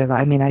positive.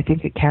 I mean, I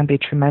think it can be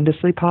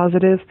tremendously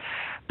positive,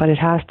 but it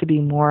has to be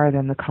more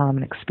than the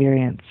common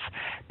experience,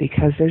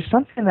 because there's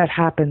something that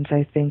happens,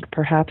 I think,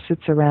 perhaps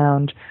it's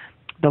around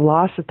the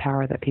loss of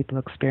power that people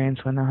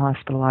experience when they're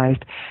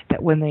hospitalized,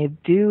 that when they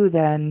do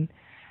then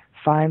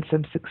find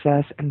some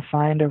success and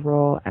find a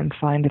role and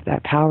find that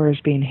that power is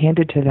being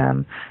handed to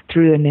them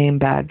through the name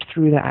badge,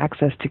 through the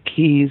access to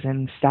keys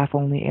and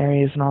staff-only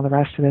areas and all the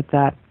rest of it,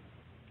 that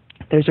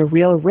there's a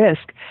real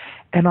risk,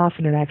 and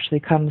often it actually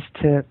comes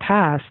to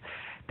pass,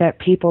 that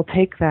people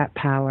take that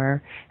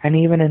power and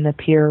even in the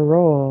peer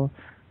role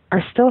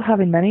are still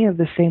having many of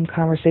the same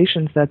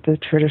conversations that the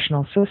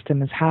traditional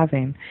system is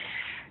having.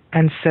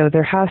 And so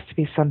there has to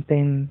be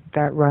something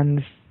that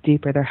runs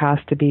deeper. There has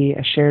to be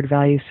a shared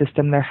value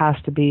system. There has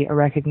to be a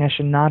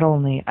recognition not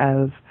only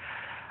of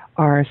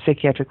our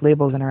psychiatric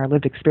labels and our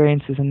lived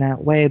experiences in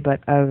that way,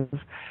 but of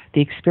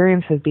the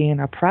experience of being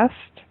oppressed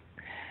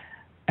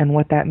and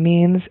what that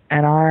means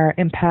and our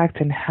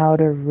impact and how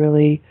to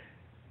really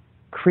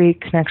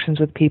create connections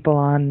with people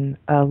on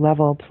a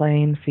level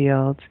playing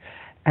field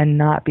and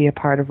not be a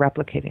part of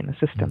replicating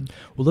the system.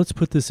 Well, let's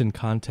put this in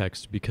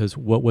context, because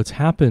what's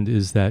happened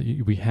is that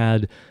we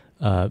had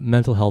a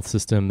mental health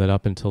system that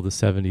up until the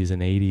 70s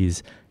and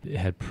 80s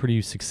had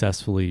pretty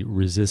successfully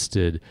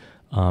resisted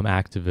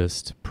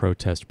activist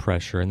protest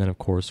pressure. And then, of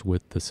course,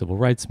 with the civil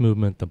rights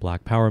movement, the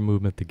Black Power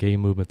movement, the gay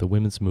movement, the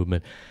women's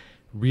movement,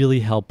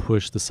 really helped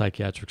push the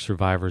psychiatric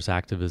survivors'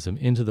 activism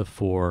into the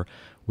fore.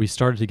 We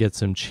started to get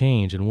some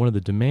change, and one of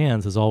the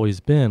demands has always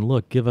been,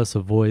 look, give us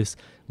a voice,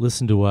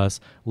 listen to us,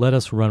 let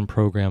us run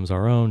programs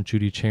our own.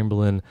 Judy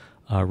Chamberlain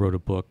wrote a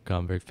book,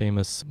 very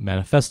famous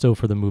manifesto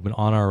for the movement,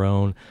 On Our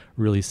Own,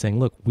 really saying,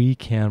 look, we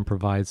can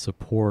provide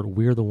support.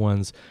 We're the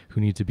ones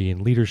who need to be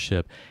in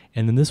leadership.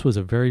 And then this was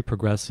a very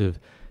progressive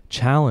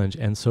challenge.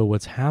 And so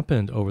what's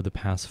happened over the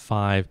past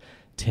 5-10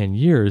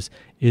 years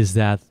is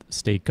that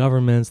state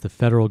governments, the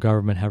federal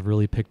government have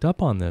really picked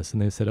up on this.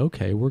 And they said,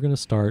 okay, we're going to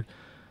start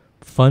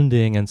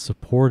funding and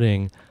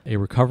supporting a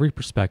recovery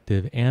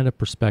perspective and a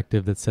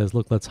perspective that says,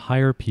 look, let's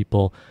hire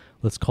people,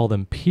 let's call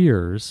them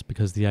peers,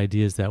 because the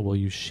idea is that, well,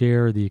 you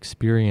share the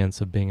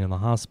experience of being in the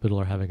hospital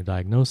or having a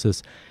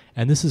diagnosis,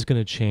 and this is going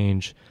to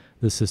change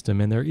the system.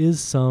 And there is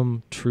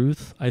some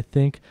truth, I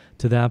think,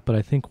 to that, but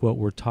I think what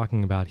we're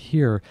talking about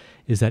here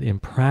is that in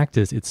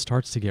practice, it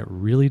starts to get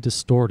really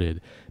distorted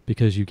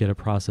because you get a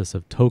process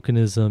of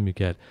tokenism, you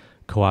get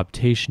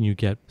co-optation, you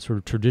get sort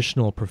of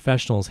traditional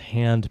professionals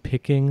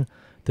hand-picking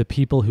the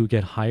people who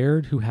get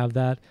hired, who have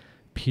that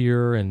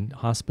peer and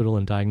hospital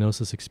and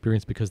diagnosis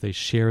experience because they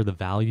share the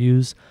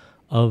values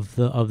of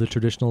the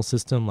traditional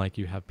system. Like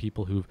you have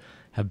people who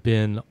have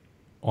been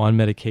on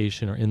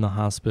medication or in the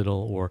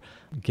hospital or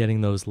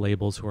getting those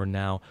labels who are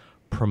now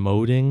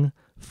promoting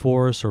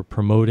force or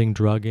promoting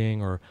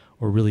drugging or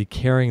really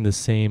carrying the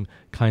same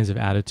kinds of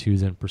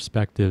attitudes and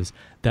perspectives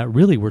that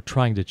really we're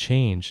trying to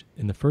change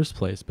in the first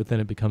place, but then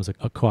it becomes a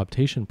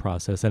co-optation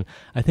process. And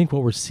I think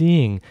what we're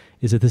seeing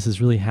is that this is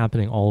really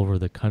happening all over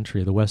the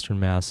country. The Western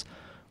Mass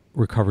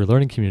recovery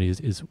learning community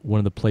is one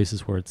of the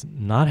places where it's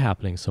not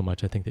happening so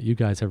much. I think that you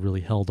guys have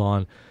really held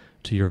on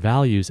to your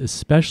values,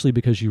 especially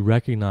because you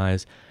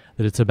recognize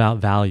that it's about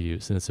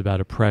values and it's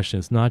about oppression.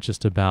 It's not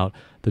just about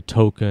the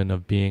token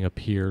of being a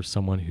peer,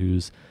 someone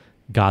who's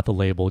got the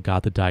label,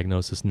 got the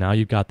diagnosis, now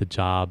you've got the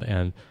job,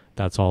 and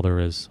that's all there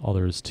is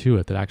to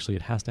it. That actually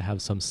it has to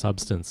have some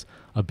substance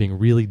of being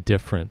really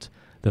different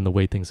than the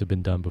way things have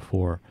been done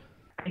before.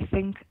 I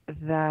think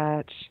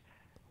that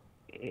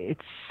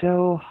it's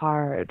so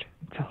hard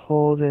to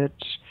hold it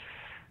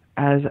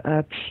as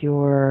a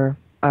pure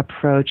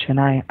approach, and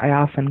I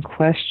often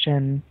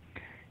question,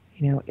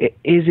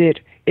 is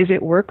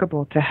it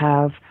workable to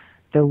have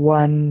the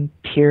one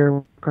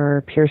peer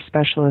or peer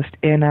specialist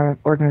in an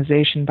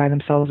organization by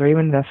themselves, or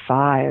even the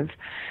 5,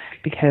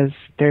 because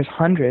there's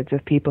hundreds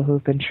of people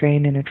who've been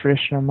trained in a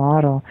traditional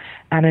model.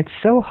 And it's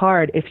so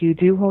hard. If you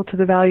do hold to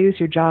the values,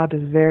 your job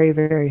is very,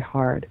 very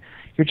hard.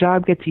 Your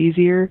job gets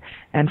easier,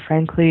 and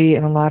frankly,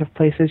 in a lot of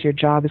places, your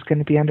job is going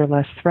to be under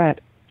less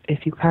threat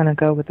if you kind of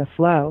go with the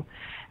flow.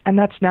 And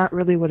that's not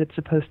really what it's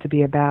supposed to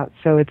be about.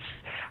 So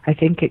I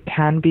think it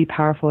can be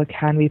powerful, it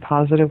can be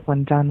positive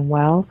when done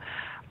well.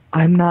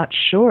 I'm not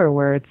sure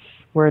where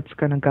it's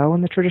going to go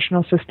in the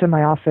traditional system.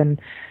 I often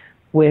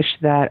wish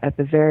that at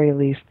the very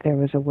least there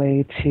was a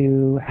way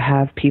to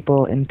have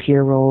people in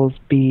peer roles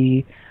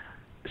be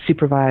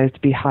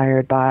supervised, be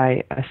hired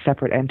by a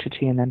separate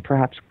entity, and then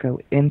perhaps go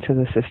into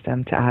the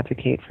system to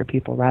advocate for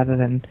people rather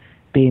than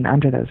being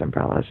under those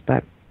umbrellas.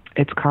 But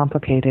it's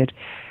complicated.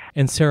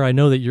 And Sera, I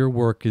know that your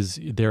work is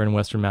there in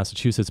Western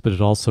Massachusetts, but it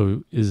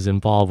also is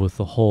involved with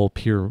the whole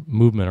peer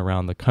movement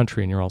around the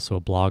country, and you're also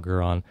a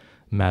blogger on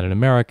Mad in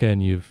America,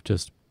 and you've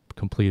just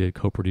completed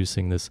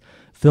co-producing this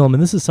film.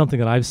 And this is something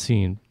that I've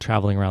seen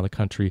traveling around the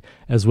country,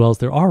 as well as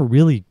there are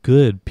really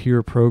good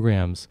peer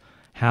programs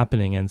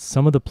happening, and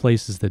some of the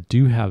places that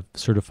do have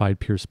certified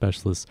peer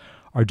specialists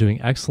are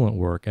doing excellent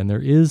work, and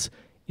there is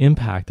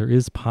impact, there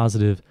is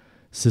positive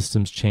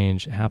systems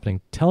change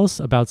happening. Tell us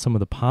about some of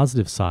the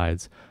positive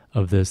sides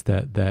of this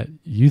that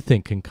you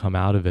think can come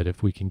out of it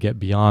if we can get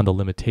beyond the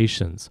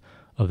limitations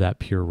of that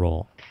peer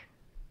role.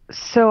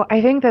 So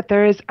I think that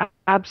there is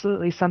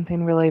absolutely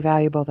something really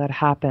valuable that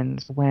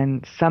happens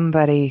when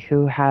somebody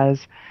who has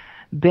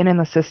been in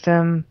the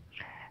system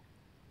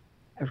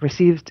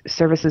received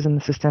services in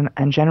the system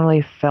and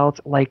generally felt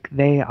like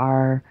they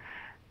are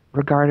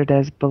regarded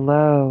as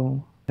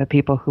below the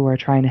people who are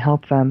trying to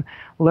help them,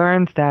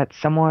 learned that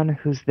someone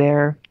who's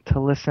there to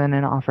listen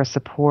and offer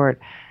support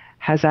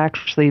has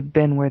actually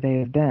been where they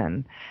have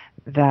been,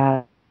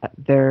 that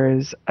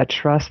there's a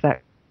trust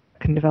that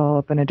can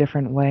develop in a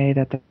different way,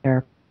 that there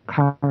are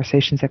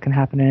conversations that can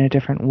happen in a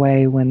different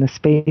way when the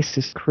space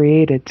is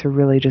created to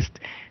really just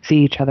see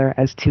each other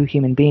as two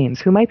human beings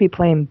who might be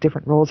playing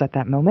different roles at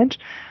that moment,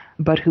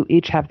 but who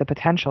each have the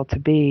potential to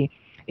be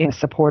in a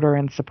supporter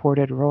and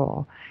supported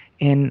role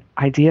in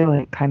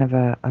ideally kind of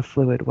a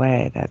fluid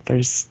way, that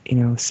there's,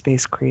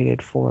 space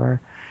created for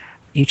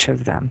each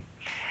of them.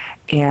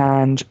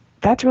 And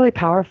that's really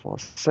powerful.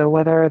 So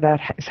whether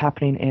that is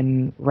happening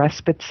in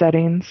respite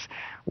settings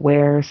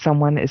where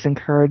someone is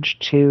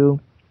encouraged to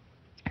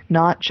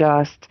not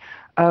just,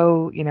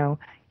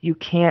 you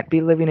can't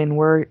be living in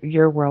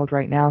your world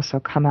right now, so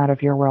come out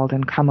of your world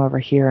and come over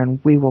here and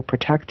we will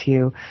protect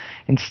you.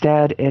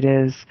 Instead, it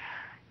is,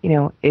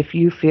 if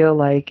you feel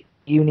like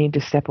you need to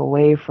step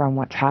away from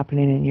what's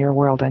happening in your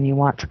world and you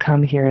want to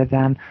come here,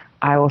 then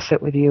I will sit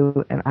with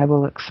you and I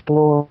will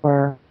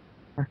explore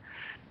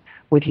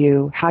with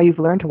you how you've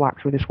learned to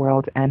walk through this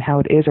world and how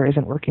it is or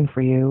isn't working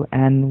for you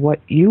and what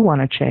you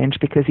want to change,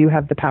 because you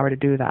have the power to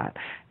do that,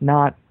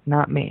 not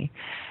me.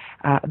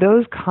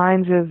 Those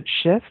kinds of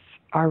shifts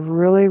are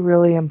really,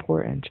 really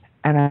important,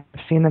 and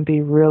I've seen them be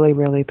really,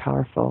 really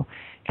powerful.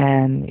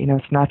 And,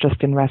 it's not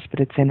just in respite,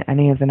 it's in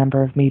any of the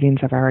number of meetings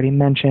I've already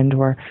mentioned,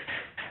 or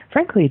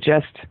frankly,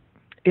 just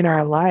in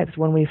our lives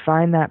when we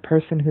find that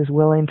person who's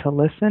willing to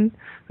listen,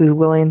 who's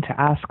willing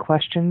to ask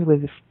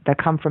questions that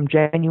come from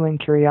genuine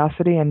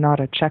curiosity and not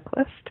a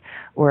checklist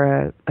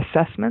or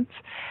assessments.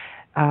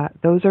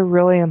 Those are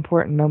really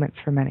important moments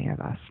for many of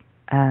us,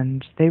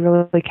 and they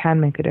really can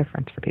make a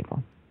difference for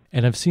people.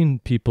 And I've seen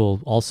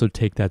people also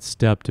take that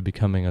step to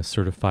becoming a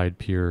certified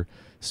peer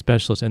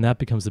specialist, and that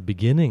becomes the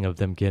beginning of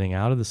them getting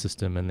out of the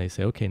system, and they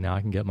say, okay, now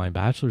I can get my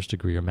bachelor's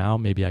degree, or now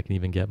maybe I can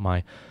even get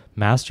my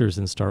master's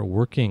and start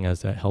working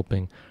as a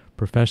helping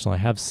professional. I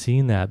have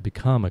seen that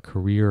become a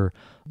career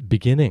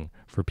beginning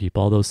for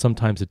people, although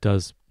sometimes it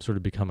does sort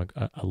of become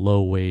a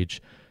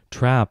low-wage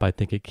trap. I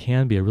think it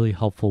can be a really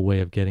helpful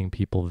way of getting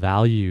people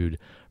valued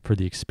for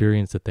the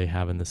experience that they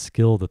have and the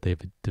skill that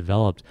they've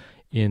developed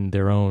in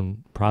their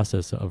own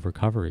process of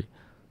recovery.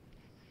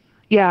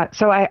 Yeah,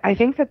 so I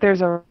think that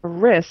there's a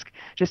risk,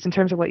 just in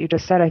terms of what you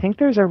just said, I think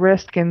there's a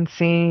risk in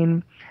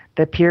seeing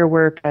the peer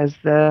work as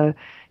the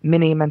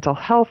mini mental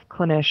health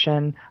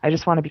clinician. I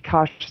just want to be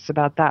cautious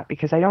about that,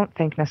 because I don't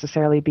think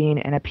necessarily being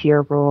in a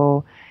peer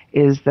role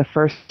is the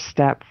first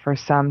step for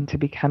some to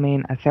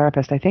becoming a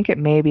therapist. I think it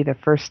may be the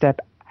first step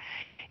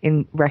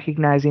in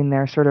recognizing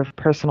their sort of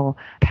personal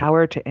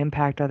power to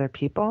impact other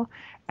people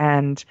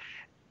and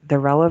the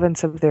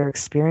relevance of their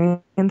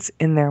experience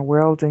in their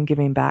world and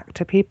giving back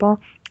to people.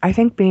 I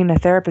think being a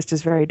therapist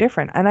is very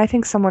different. And I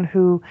think someone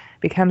who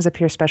becomes a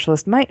peer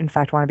specialist might, in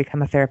fact, want to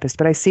become a therapist.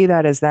 But I see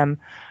that as them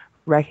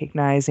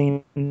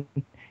recognizing,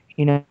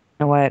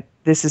 what,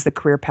 this is the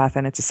career path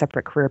and it's a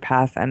separate career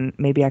path. And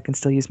maybe I can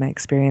still use my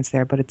experience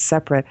there, but it's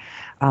separate.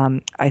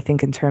 I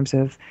think in terms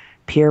of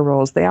peer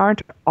roles, they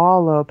aren't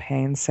all low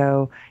paying.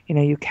 So,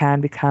 you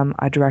can become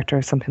a director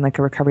of something like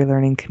a recovery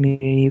learning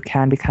community. You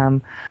can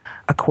become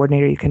a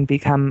coordinator. You can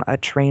become a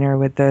trainer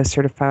with the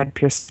certified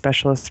peer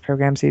specialist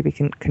program. So you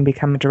can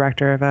become a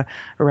director of a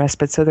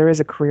respite. So there is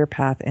a career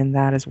path in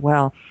that as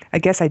well. I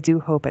guess I do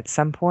hope at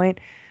some point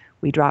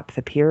we drop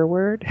the peer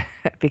word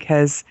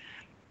because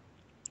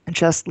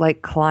just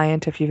like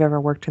client, if you've ever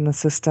worked in the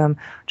system,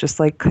 just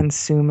like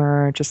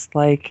consumer, just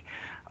like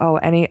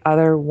any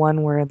other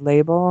one-word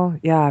label.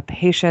 Yeah,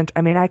 patient.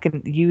 I mean,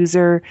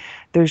 user.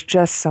 There's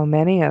just so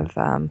many of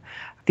them.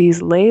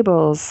 These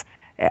labels,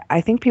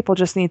 I think people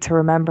just need to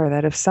remember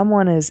that if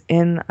someone is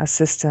in a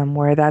system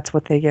where that's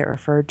what they get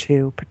referred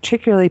to,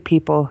 particularly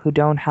people who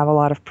don't have a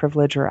lot of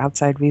privilege or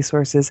outside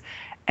resources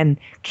and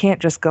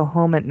can't just go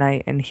home at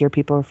night and hear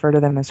people refer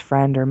to them as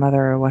friend or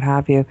mother or what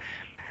have you,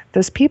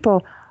 those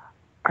people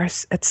are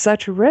at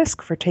such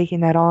risk for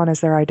taking that on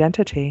as their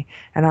identity.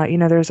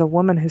 And there's a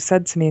woman who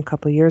said to me a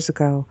couple of years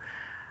ago,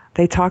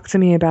 they talked to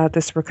me about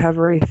this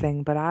recovery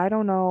thing, but I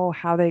don't know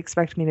how they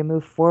expect me to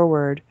move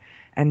forward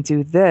and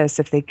do this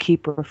if they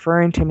keep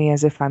referring to me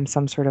as if I'm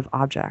some sort of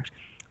object.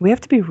 We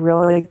have to be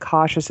really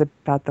cautious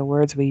about the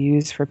words we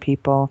use for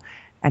people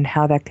and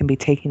how that can be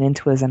taken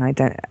into as an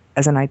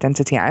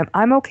identity.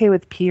 I'm okay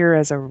with peer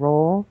as a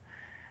role.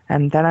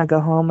 And then I go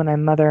home and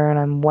I'm mother and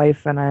I'm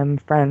wife and I'm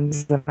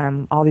friends and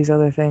I'm all these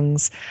other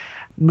things,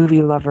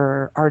 movie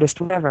lover, artist,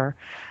 whatever.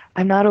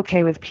 I'm not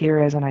okay with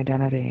peer as an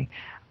identity.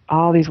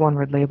 All these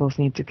one-word labels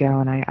need to go,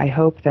 and I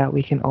hope that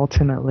we can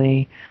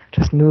ultimately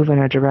just move in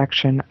a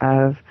direction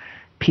of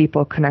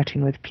people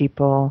connecting with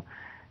people.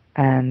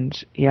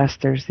 And yes,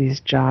 there's these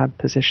job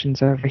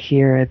positions over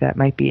here that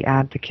might be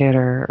advocate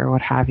or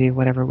what have you,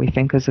 whatever we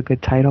think is a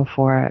good title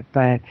for it,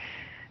 but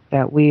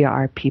that we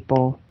are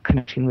people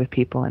connecting with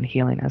people and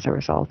healing as a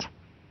result.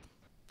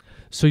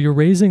 So you're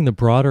raising the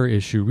broader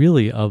issue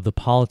really of the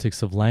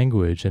politics of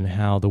language and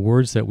how the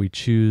words that we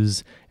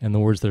choose and the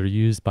words that are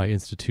used by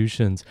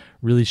institutions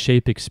really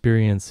shape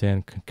experience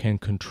and can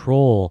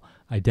control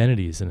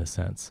identities in a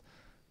sense.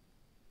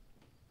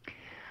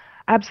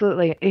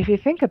 Absolutely. If you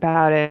think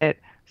about it,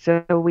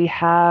 so we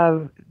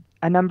have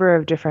a number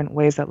of different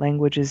ways that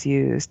language is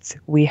used.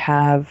 We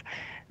have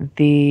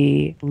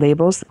the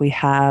labels that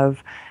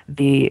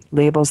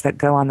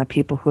go on the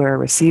people who are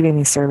receiving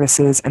these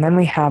services, and then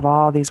we have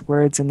all these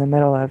words in the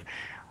middle of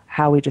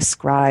how we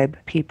describe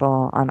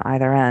people on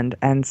either end.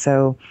 And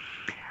so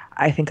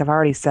I think I've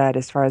already said,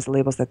 as far as the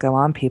labels that go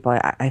on people,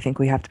 I think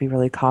we have to be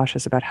really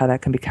cautious about how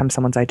that can become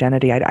someone's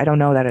identity. I don't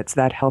know that it's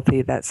that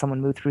healthy that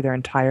someone moved through their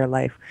entire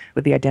life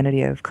with the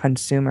identity of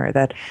consumer,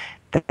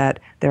 that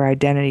their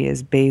identity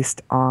is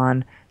based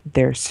on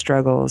their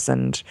struggles.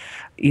 And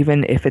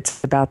even if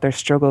it's about their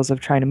struggles of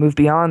trying to move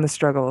beyond the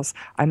struggles,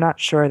 I'm not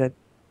sure that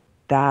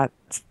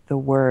that's the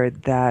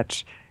word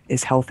that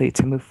is healthy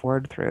to move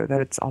forward through,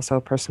 that it's also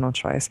a personal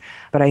choice.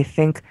 But I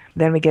think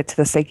then we get to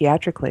the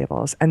psychiatric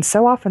labels. And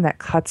so often that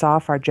cuts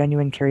off our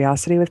genuine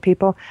curiosity with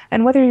people.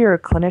 And whether you're a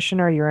clinician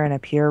or you're in a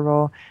peer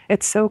role,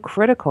 it's so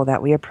critical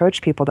that we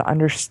approach people to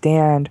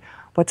understand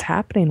what's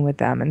happening with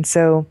them. And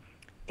so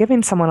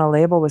giving someone a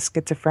label with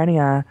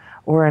schizophrenia,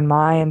 or in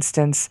my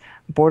instance,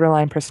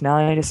 borderline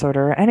personality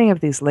disorder, or any of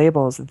these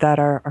labels that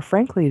are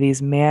frankly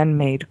these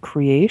man-made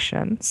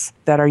creations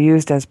that are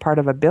used as part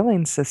of a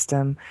billing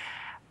system,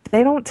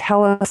 they don't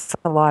tell us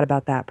a lot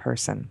about that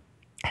person.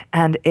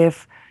 And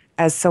if,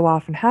 as so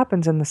often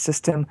happens in the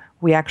system,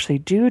 we actually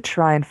do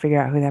try and figure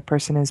out who that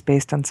person is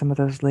based on some of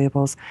those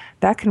labels,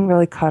 that can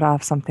really cut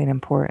off something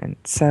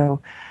important.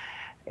 So,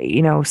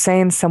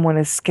 saying someone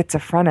is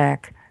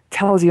schizophrenic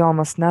tells you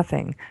almost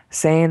nothing.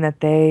 Saying that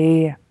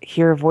they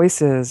hear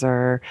voices,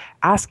 or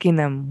asking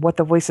them what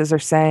the voices are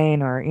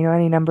saying, or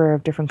any number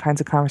of different kinds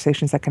of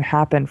conversations that can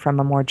happen from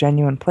a more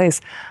genuine place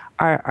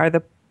are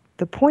the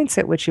points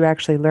at which you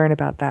actually learn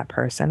about that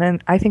person.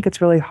 And I think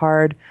it's really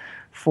hard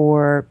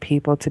for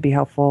people to be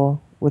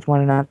helpful with one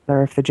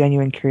another if the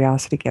genuine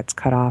curiosity gets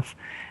cut off.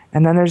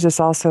 And then there's this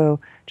also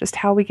just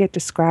how we get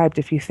described.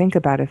 If you think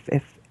about it,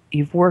 if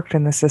you've worked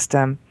in the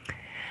system,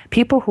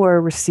 people who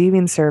are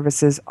receiving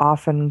services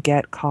often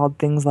get called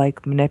things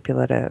like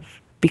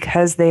manipulative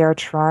because they are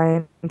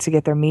trying to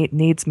get their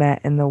needs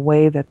met in the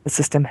way that the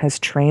system has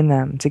trained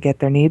them to get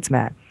their needs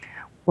met.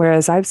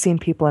 Whereas I've seen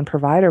people in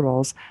provider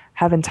roles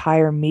have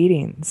entire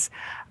meetings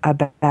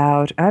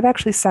about, and I've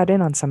actually sat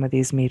in on some of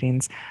these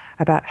meetings,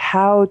 about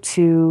how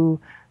to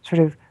sort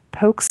of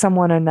poke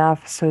someone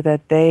enough so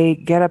that they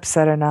get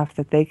upset enough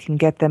that they can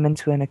get them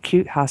into an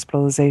acute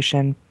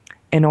hospitalization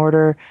in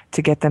order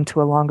to get them to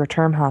a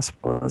longer-term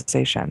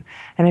hospitalization.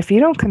 And if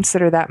you don't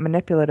consider that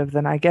manipulative,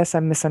 then I guess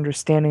I'm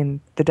misunderstanding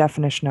the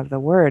definition of the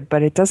word,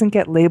 but it doesn't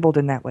get labeled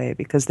in that way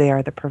because they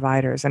are the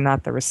providers and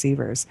not the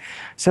receivers.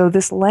 So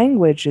this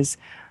language is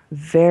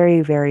very,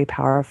 very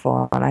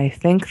powerful. And I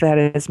think that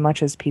as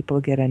much as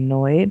people get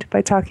annoyed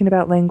by talking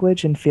about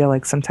language and feel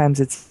like sometimes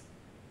it's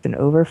an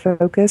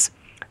overfocus,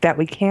 that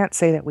we can't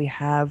say that we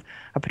have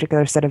a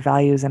particular set of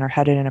values and are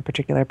headed in a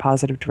particular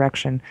positive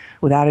direction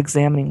without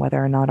examining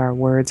whether or not our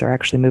words are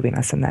actually moving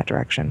us in that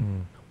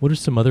direction. What are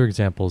some other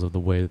examples of the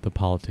way that the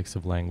politics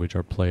of language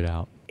are played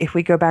out? If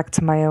we go back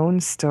to my own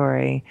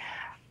story,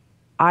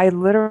 I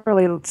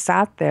literally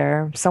sat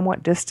there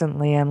somewhat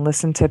distantly and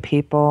listened to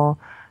people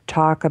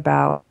talk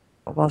about,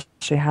 well,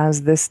 she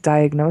has this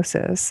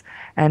diagnosis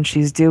and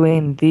she's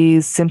doing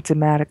these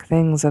symptomatic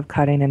things of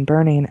cutting and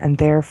burning, and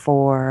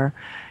therefore,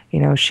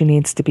 she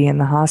needs to be in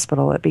the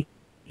hospital. It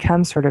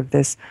becomes sort of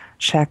this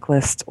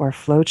checklist or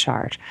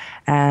flowchart.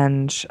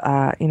 And,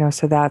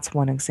 so that's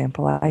one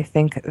example. I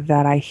think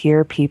that I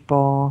hear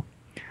people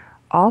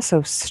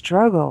also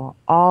struggle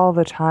all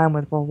the time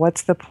with, well,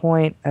 what's the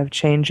point of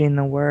changing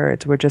the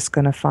words? We're just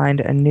going to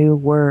find a new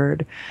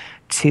word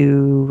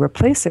to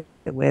replace it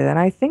with. And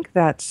I think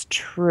that's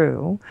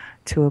true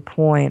to a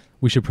point.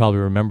 We should probably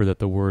remember that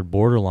the word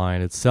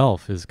borderline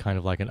itself is kind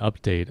of like an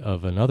update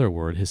of another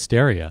word,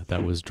 hysteria,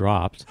 that was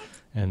dropped.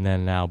 And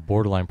then now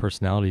borderline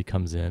personality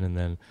comes in, and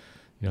then,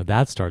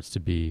 that starts to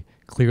be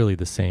clearly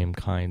the same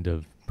kind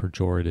of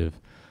pejorative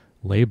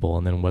label.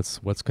 And then what's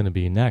going to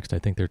be next? I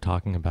think they're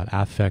talking about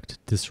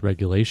affect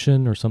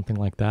dysregulation or something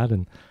like that,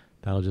 and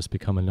that'll just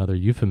become another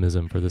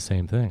euphemism for the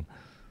same thing.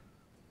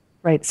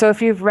 Right. So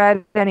if you've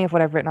read any of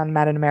what I've written on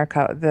Mad in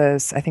America,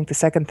 I think the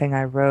second thing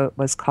I wrote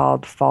was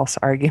called False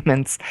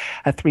Arguments,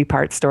 a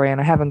 3-part story,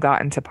 and I haven't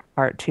gotten to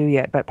part 2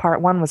 yet. But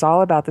part 1 was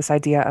all about this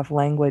idea of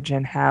language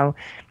and how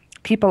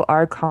people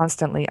are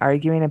constantly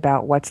arguing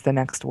about what's the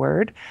next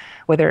word,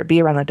 whether it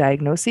be around the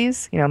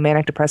diagnoses,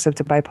 manic depressive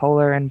to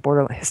bipolar and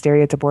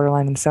hysteria to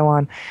borderline and so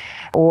on,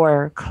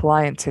 or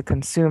client to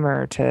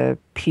consumer to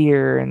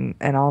peer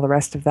and all the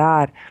rest of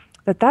that,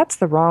 that's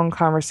the wrong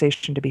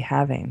conversation to be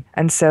having.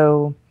 And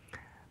so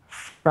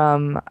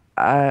from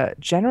a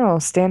general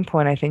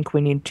standpoint, I think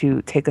we need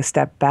to take a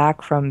step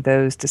back from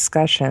those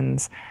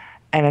discussions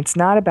And it's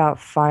not about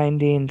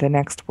finding the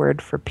next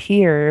word for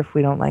peer if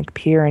we don't like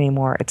peer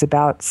anymore. It's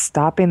about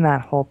stopping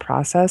that whole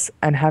process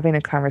and having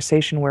a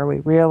conversation where we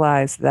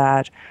realize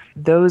that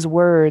those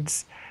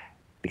words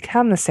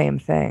become the same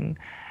thing.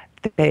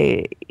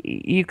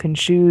 You can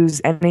choose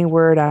any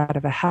word out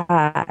of a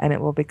hat and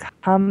it will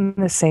become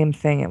the same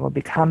thing. It will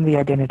become the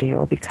identity. It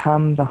will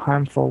become the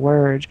harmful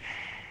word.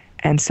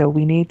 And so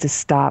we need to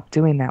stop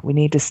doing that. We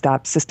need to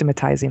stop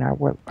systematizing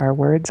our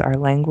words, our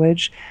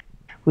language.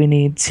 We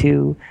need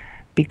to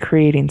be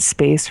creating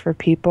space for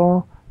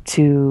people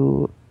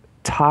to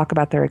talk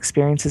about their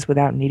experiences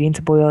without needing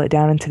to boil it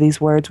down into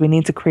these words. We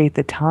need to create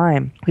the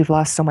time. We've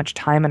lost so much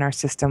time in our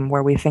system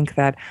where we think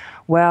that,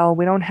 well,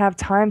 we don't have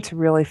time to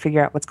really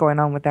figure out what's going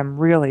on with them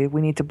really.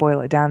 We need to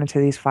boil it down into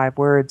these 5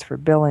 words for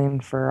billing,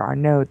 for our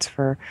notes,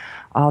 for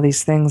all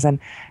these things. And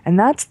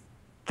that's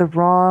the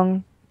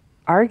wrong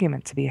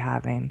argument to be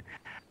having.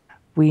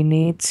 We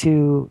need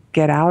to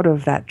get out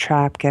of that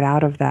trap, get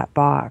out of that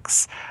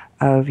box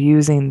of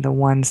using the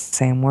one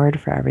same word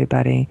for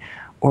everybody,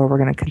 or we're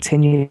going to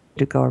continue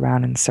to go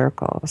around in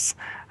circles.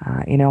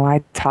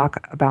 I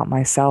talk about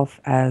myself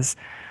as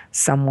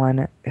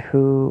someone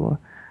who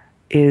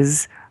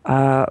is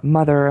a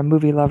mother, a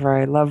movie lover.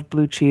 I love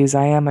blue cheese.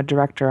 I am a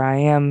director. I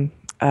am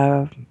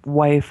a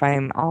wife. I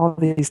am all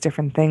these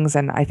different things.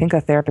 And I think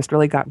a therapist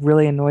got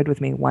really annoyed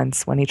with me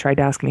once when he tried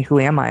to ask me, who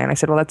am I? And I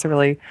said, well, that's a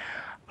really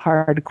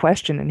hard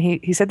question. And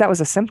he said that was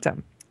a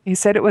symptom. He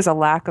said it was a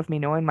lack of me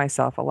knowing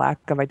myself, a lack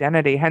of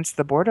identity, hence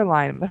the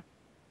borderline.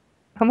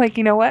 I'm like,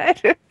 you know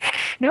what?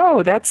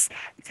 No, that's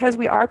because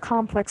we are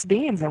complex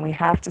beings and we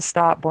have to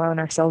stop boiling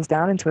ourselves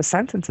down into a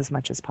sentence as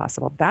much as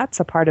possible.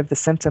 That's a part of the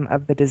symptom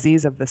of the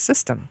disease of the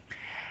system.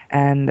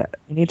 And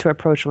we need to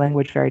approach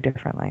language very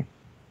differently.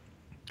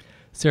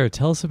 Sera,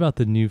 tell us about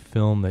the new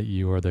film that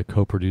you are the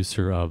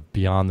co-producer of,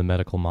 Beyond the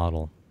Medical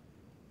Model.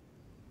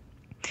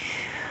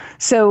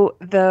 So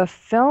the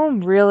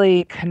film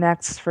really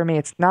connects for me.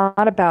 It's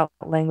not about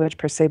language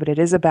per se, but it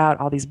is about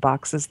all these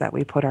boxes that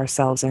we put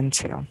ourselves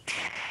into.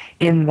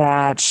 In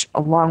that,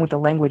 along with the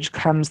language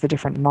comes the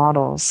different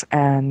models,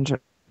 and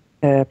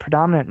the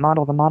predominant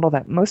model, the model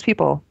that most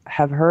people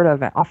have heard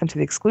of, often to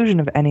the exclusion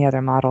of any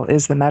other model,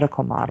 is the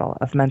medical model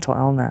of mental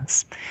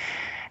illness.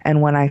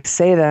 And when I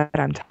say that,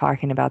 I'm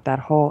talking about that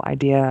whole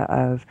idea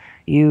of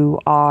you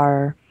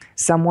are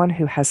someone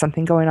who has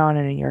something going on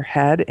in your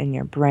head, in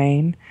your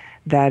brain,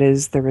 that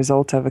is the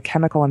result of a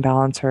chemical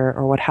imbalance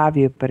or what have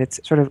you, but it's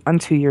sort of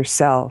unto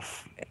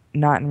yourself,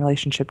 not in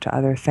relationship to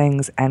other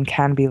things, and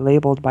can be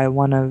labeled by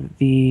one of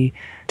the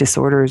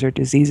disorders or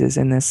diseases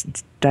in this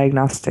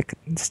diagnostic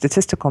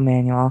statistical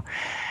manual.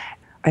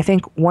 I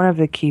think one of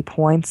the key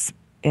points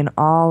in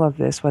all of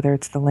this, whether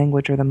it's the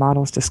language or the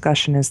models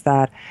discussion, is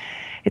that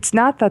it's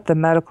not that the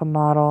medical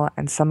model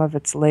and some of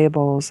its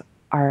labels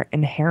are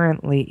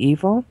inherently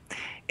evil.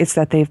 It's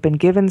that they've been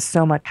given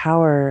so much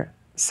power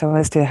so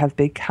as to have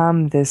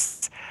become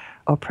this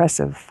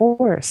oppressive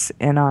force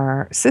in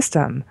our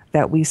system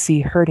that we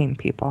see hurting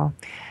people.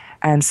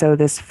 And so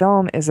this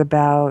film is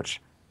about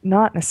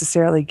not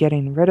necessarily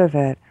getting rid of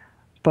it,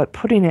 but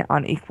putting it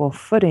on equal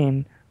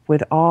footing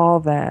with all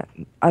the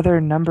other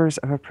numbers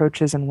of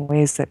approaches and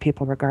ways that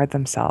people regard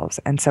themselves.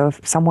 And so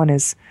if someone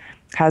has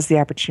the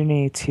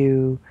opportunity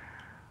to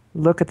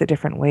look at the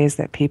different ways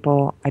that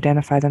people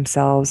identify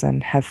themselves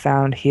and have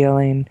found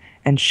healing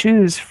and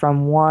choose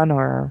from one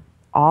or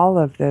all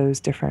of those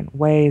different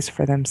ways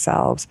for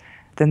themselves,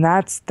 then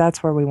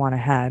that's where we want to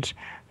head.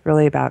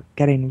 Really about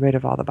getting rid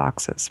of all the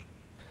boxes.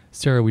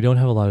 Sera, we don't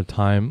have a lot of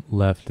time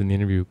left in the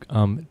interview.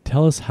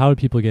 Tell us, how do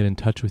people get in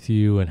touch with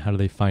you, and how do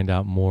they find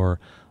out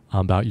more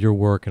about your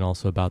work and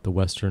also about the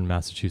Western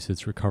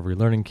Massachusetts Recovery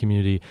Learning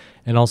Community,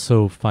 and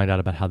also find out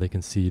about how they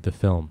can see the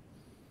film?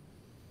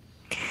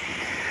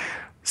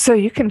 So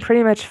you can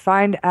pretty much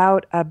find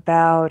out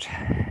about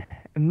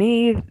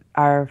me,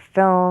 our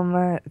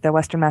film, the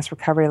Western Mass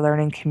Recovery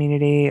Learning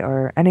Community,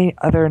 or any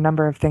other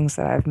number of things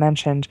that I've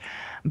mentioned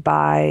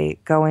by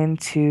going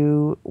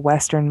to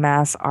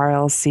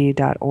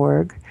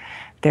westernmassrlc.org.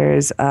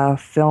 There's a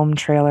film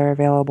trailer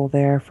available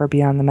there for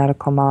Beyond the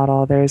Medical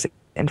Model. There's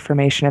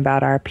information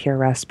about our peer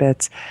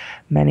respites,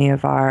 many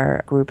of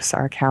our groups,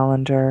 our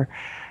calendar,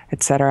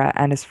 etc.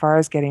 And as far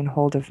as getting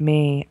hold of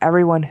me,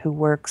 everyone who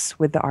works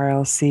with the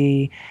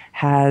RLC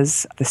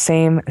has the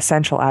same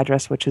essential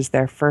address, which is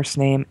their first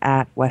name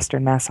at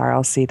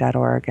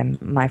westernmassrlc.org. And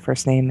my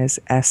first name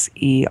is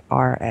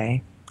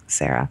Sera,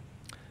 Sera.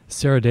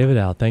 Sera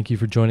Davidow, thank you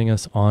for joining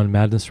us on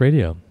Madness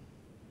Radio.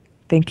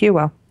 Thank you,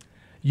 Will.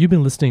 You've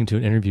been listening to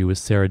an interview with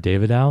Sera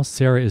Davidow.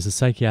 Sera is a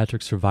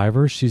psychiatric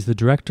survivor. She's the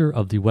director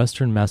of the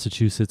Western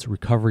Massachusetts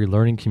Recovery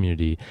Learning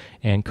Community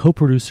and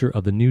co-producer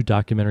of the new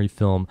documentary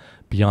film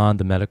Beyond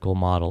the Medical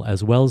Model,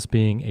 as well as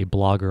being a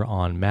blogger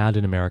on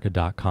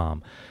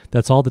madinamerica.com.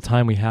 That's all the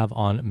time we have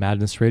on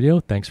Madness Radio.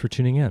 Thanks for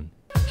tuning in.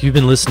 You've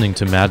been listening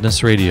to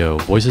Madness Radio,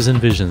 Voices and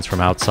Visions from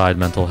Outside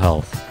Mental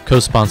Health,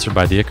 co-sponsored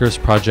by the Icarus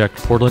Project,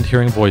 Portland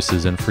Hearing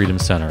Voices, and Freedom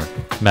Center.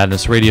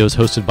 Madness Radio is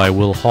hosted by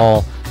Will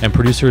Hall, and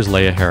producer is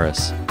Leah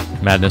Harris.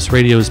 Madness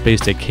Radio is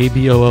based at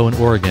KBOO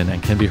in Oregon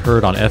and can be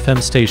heard on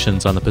FM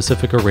stations on the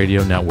Pacifica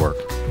Radio Network.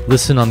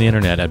 Listen on the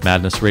internet at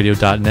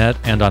madnessradio.net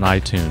and on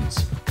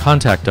iTunes.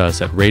 Contact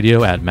us at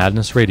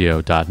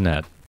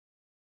radio@madnessradio.net.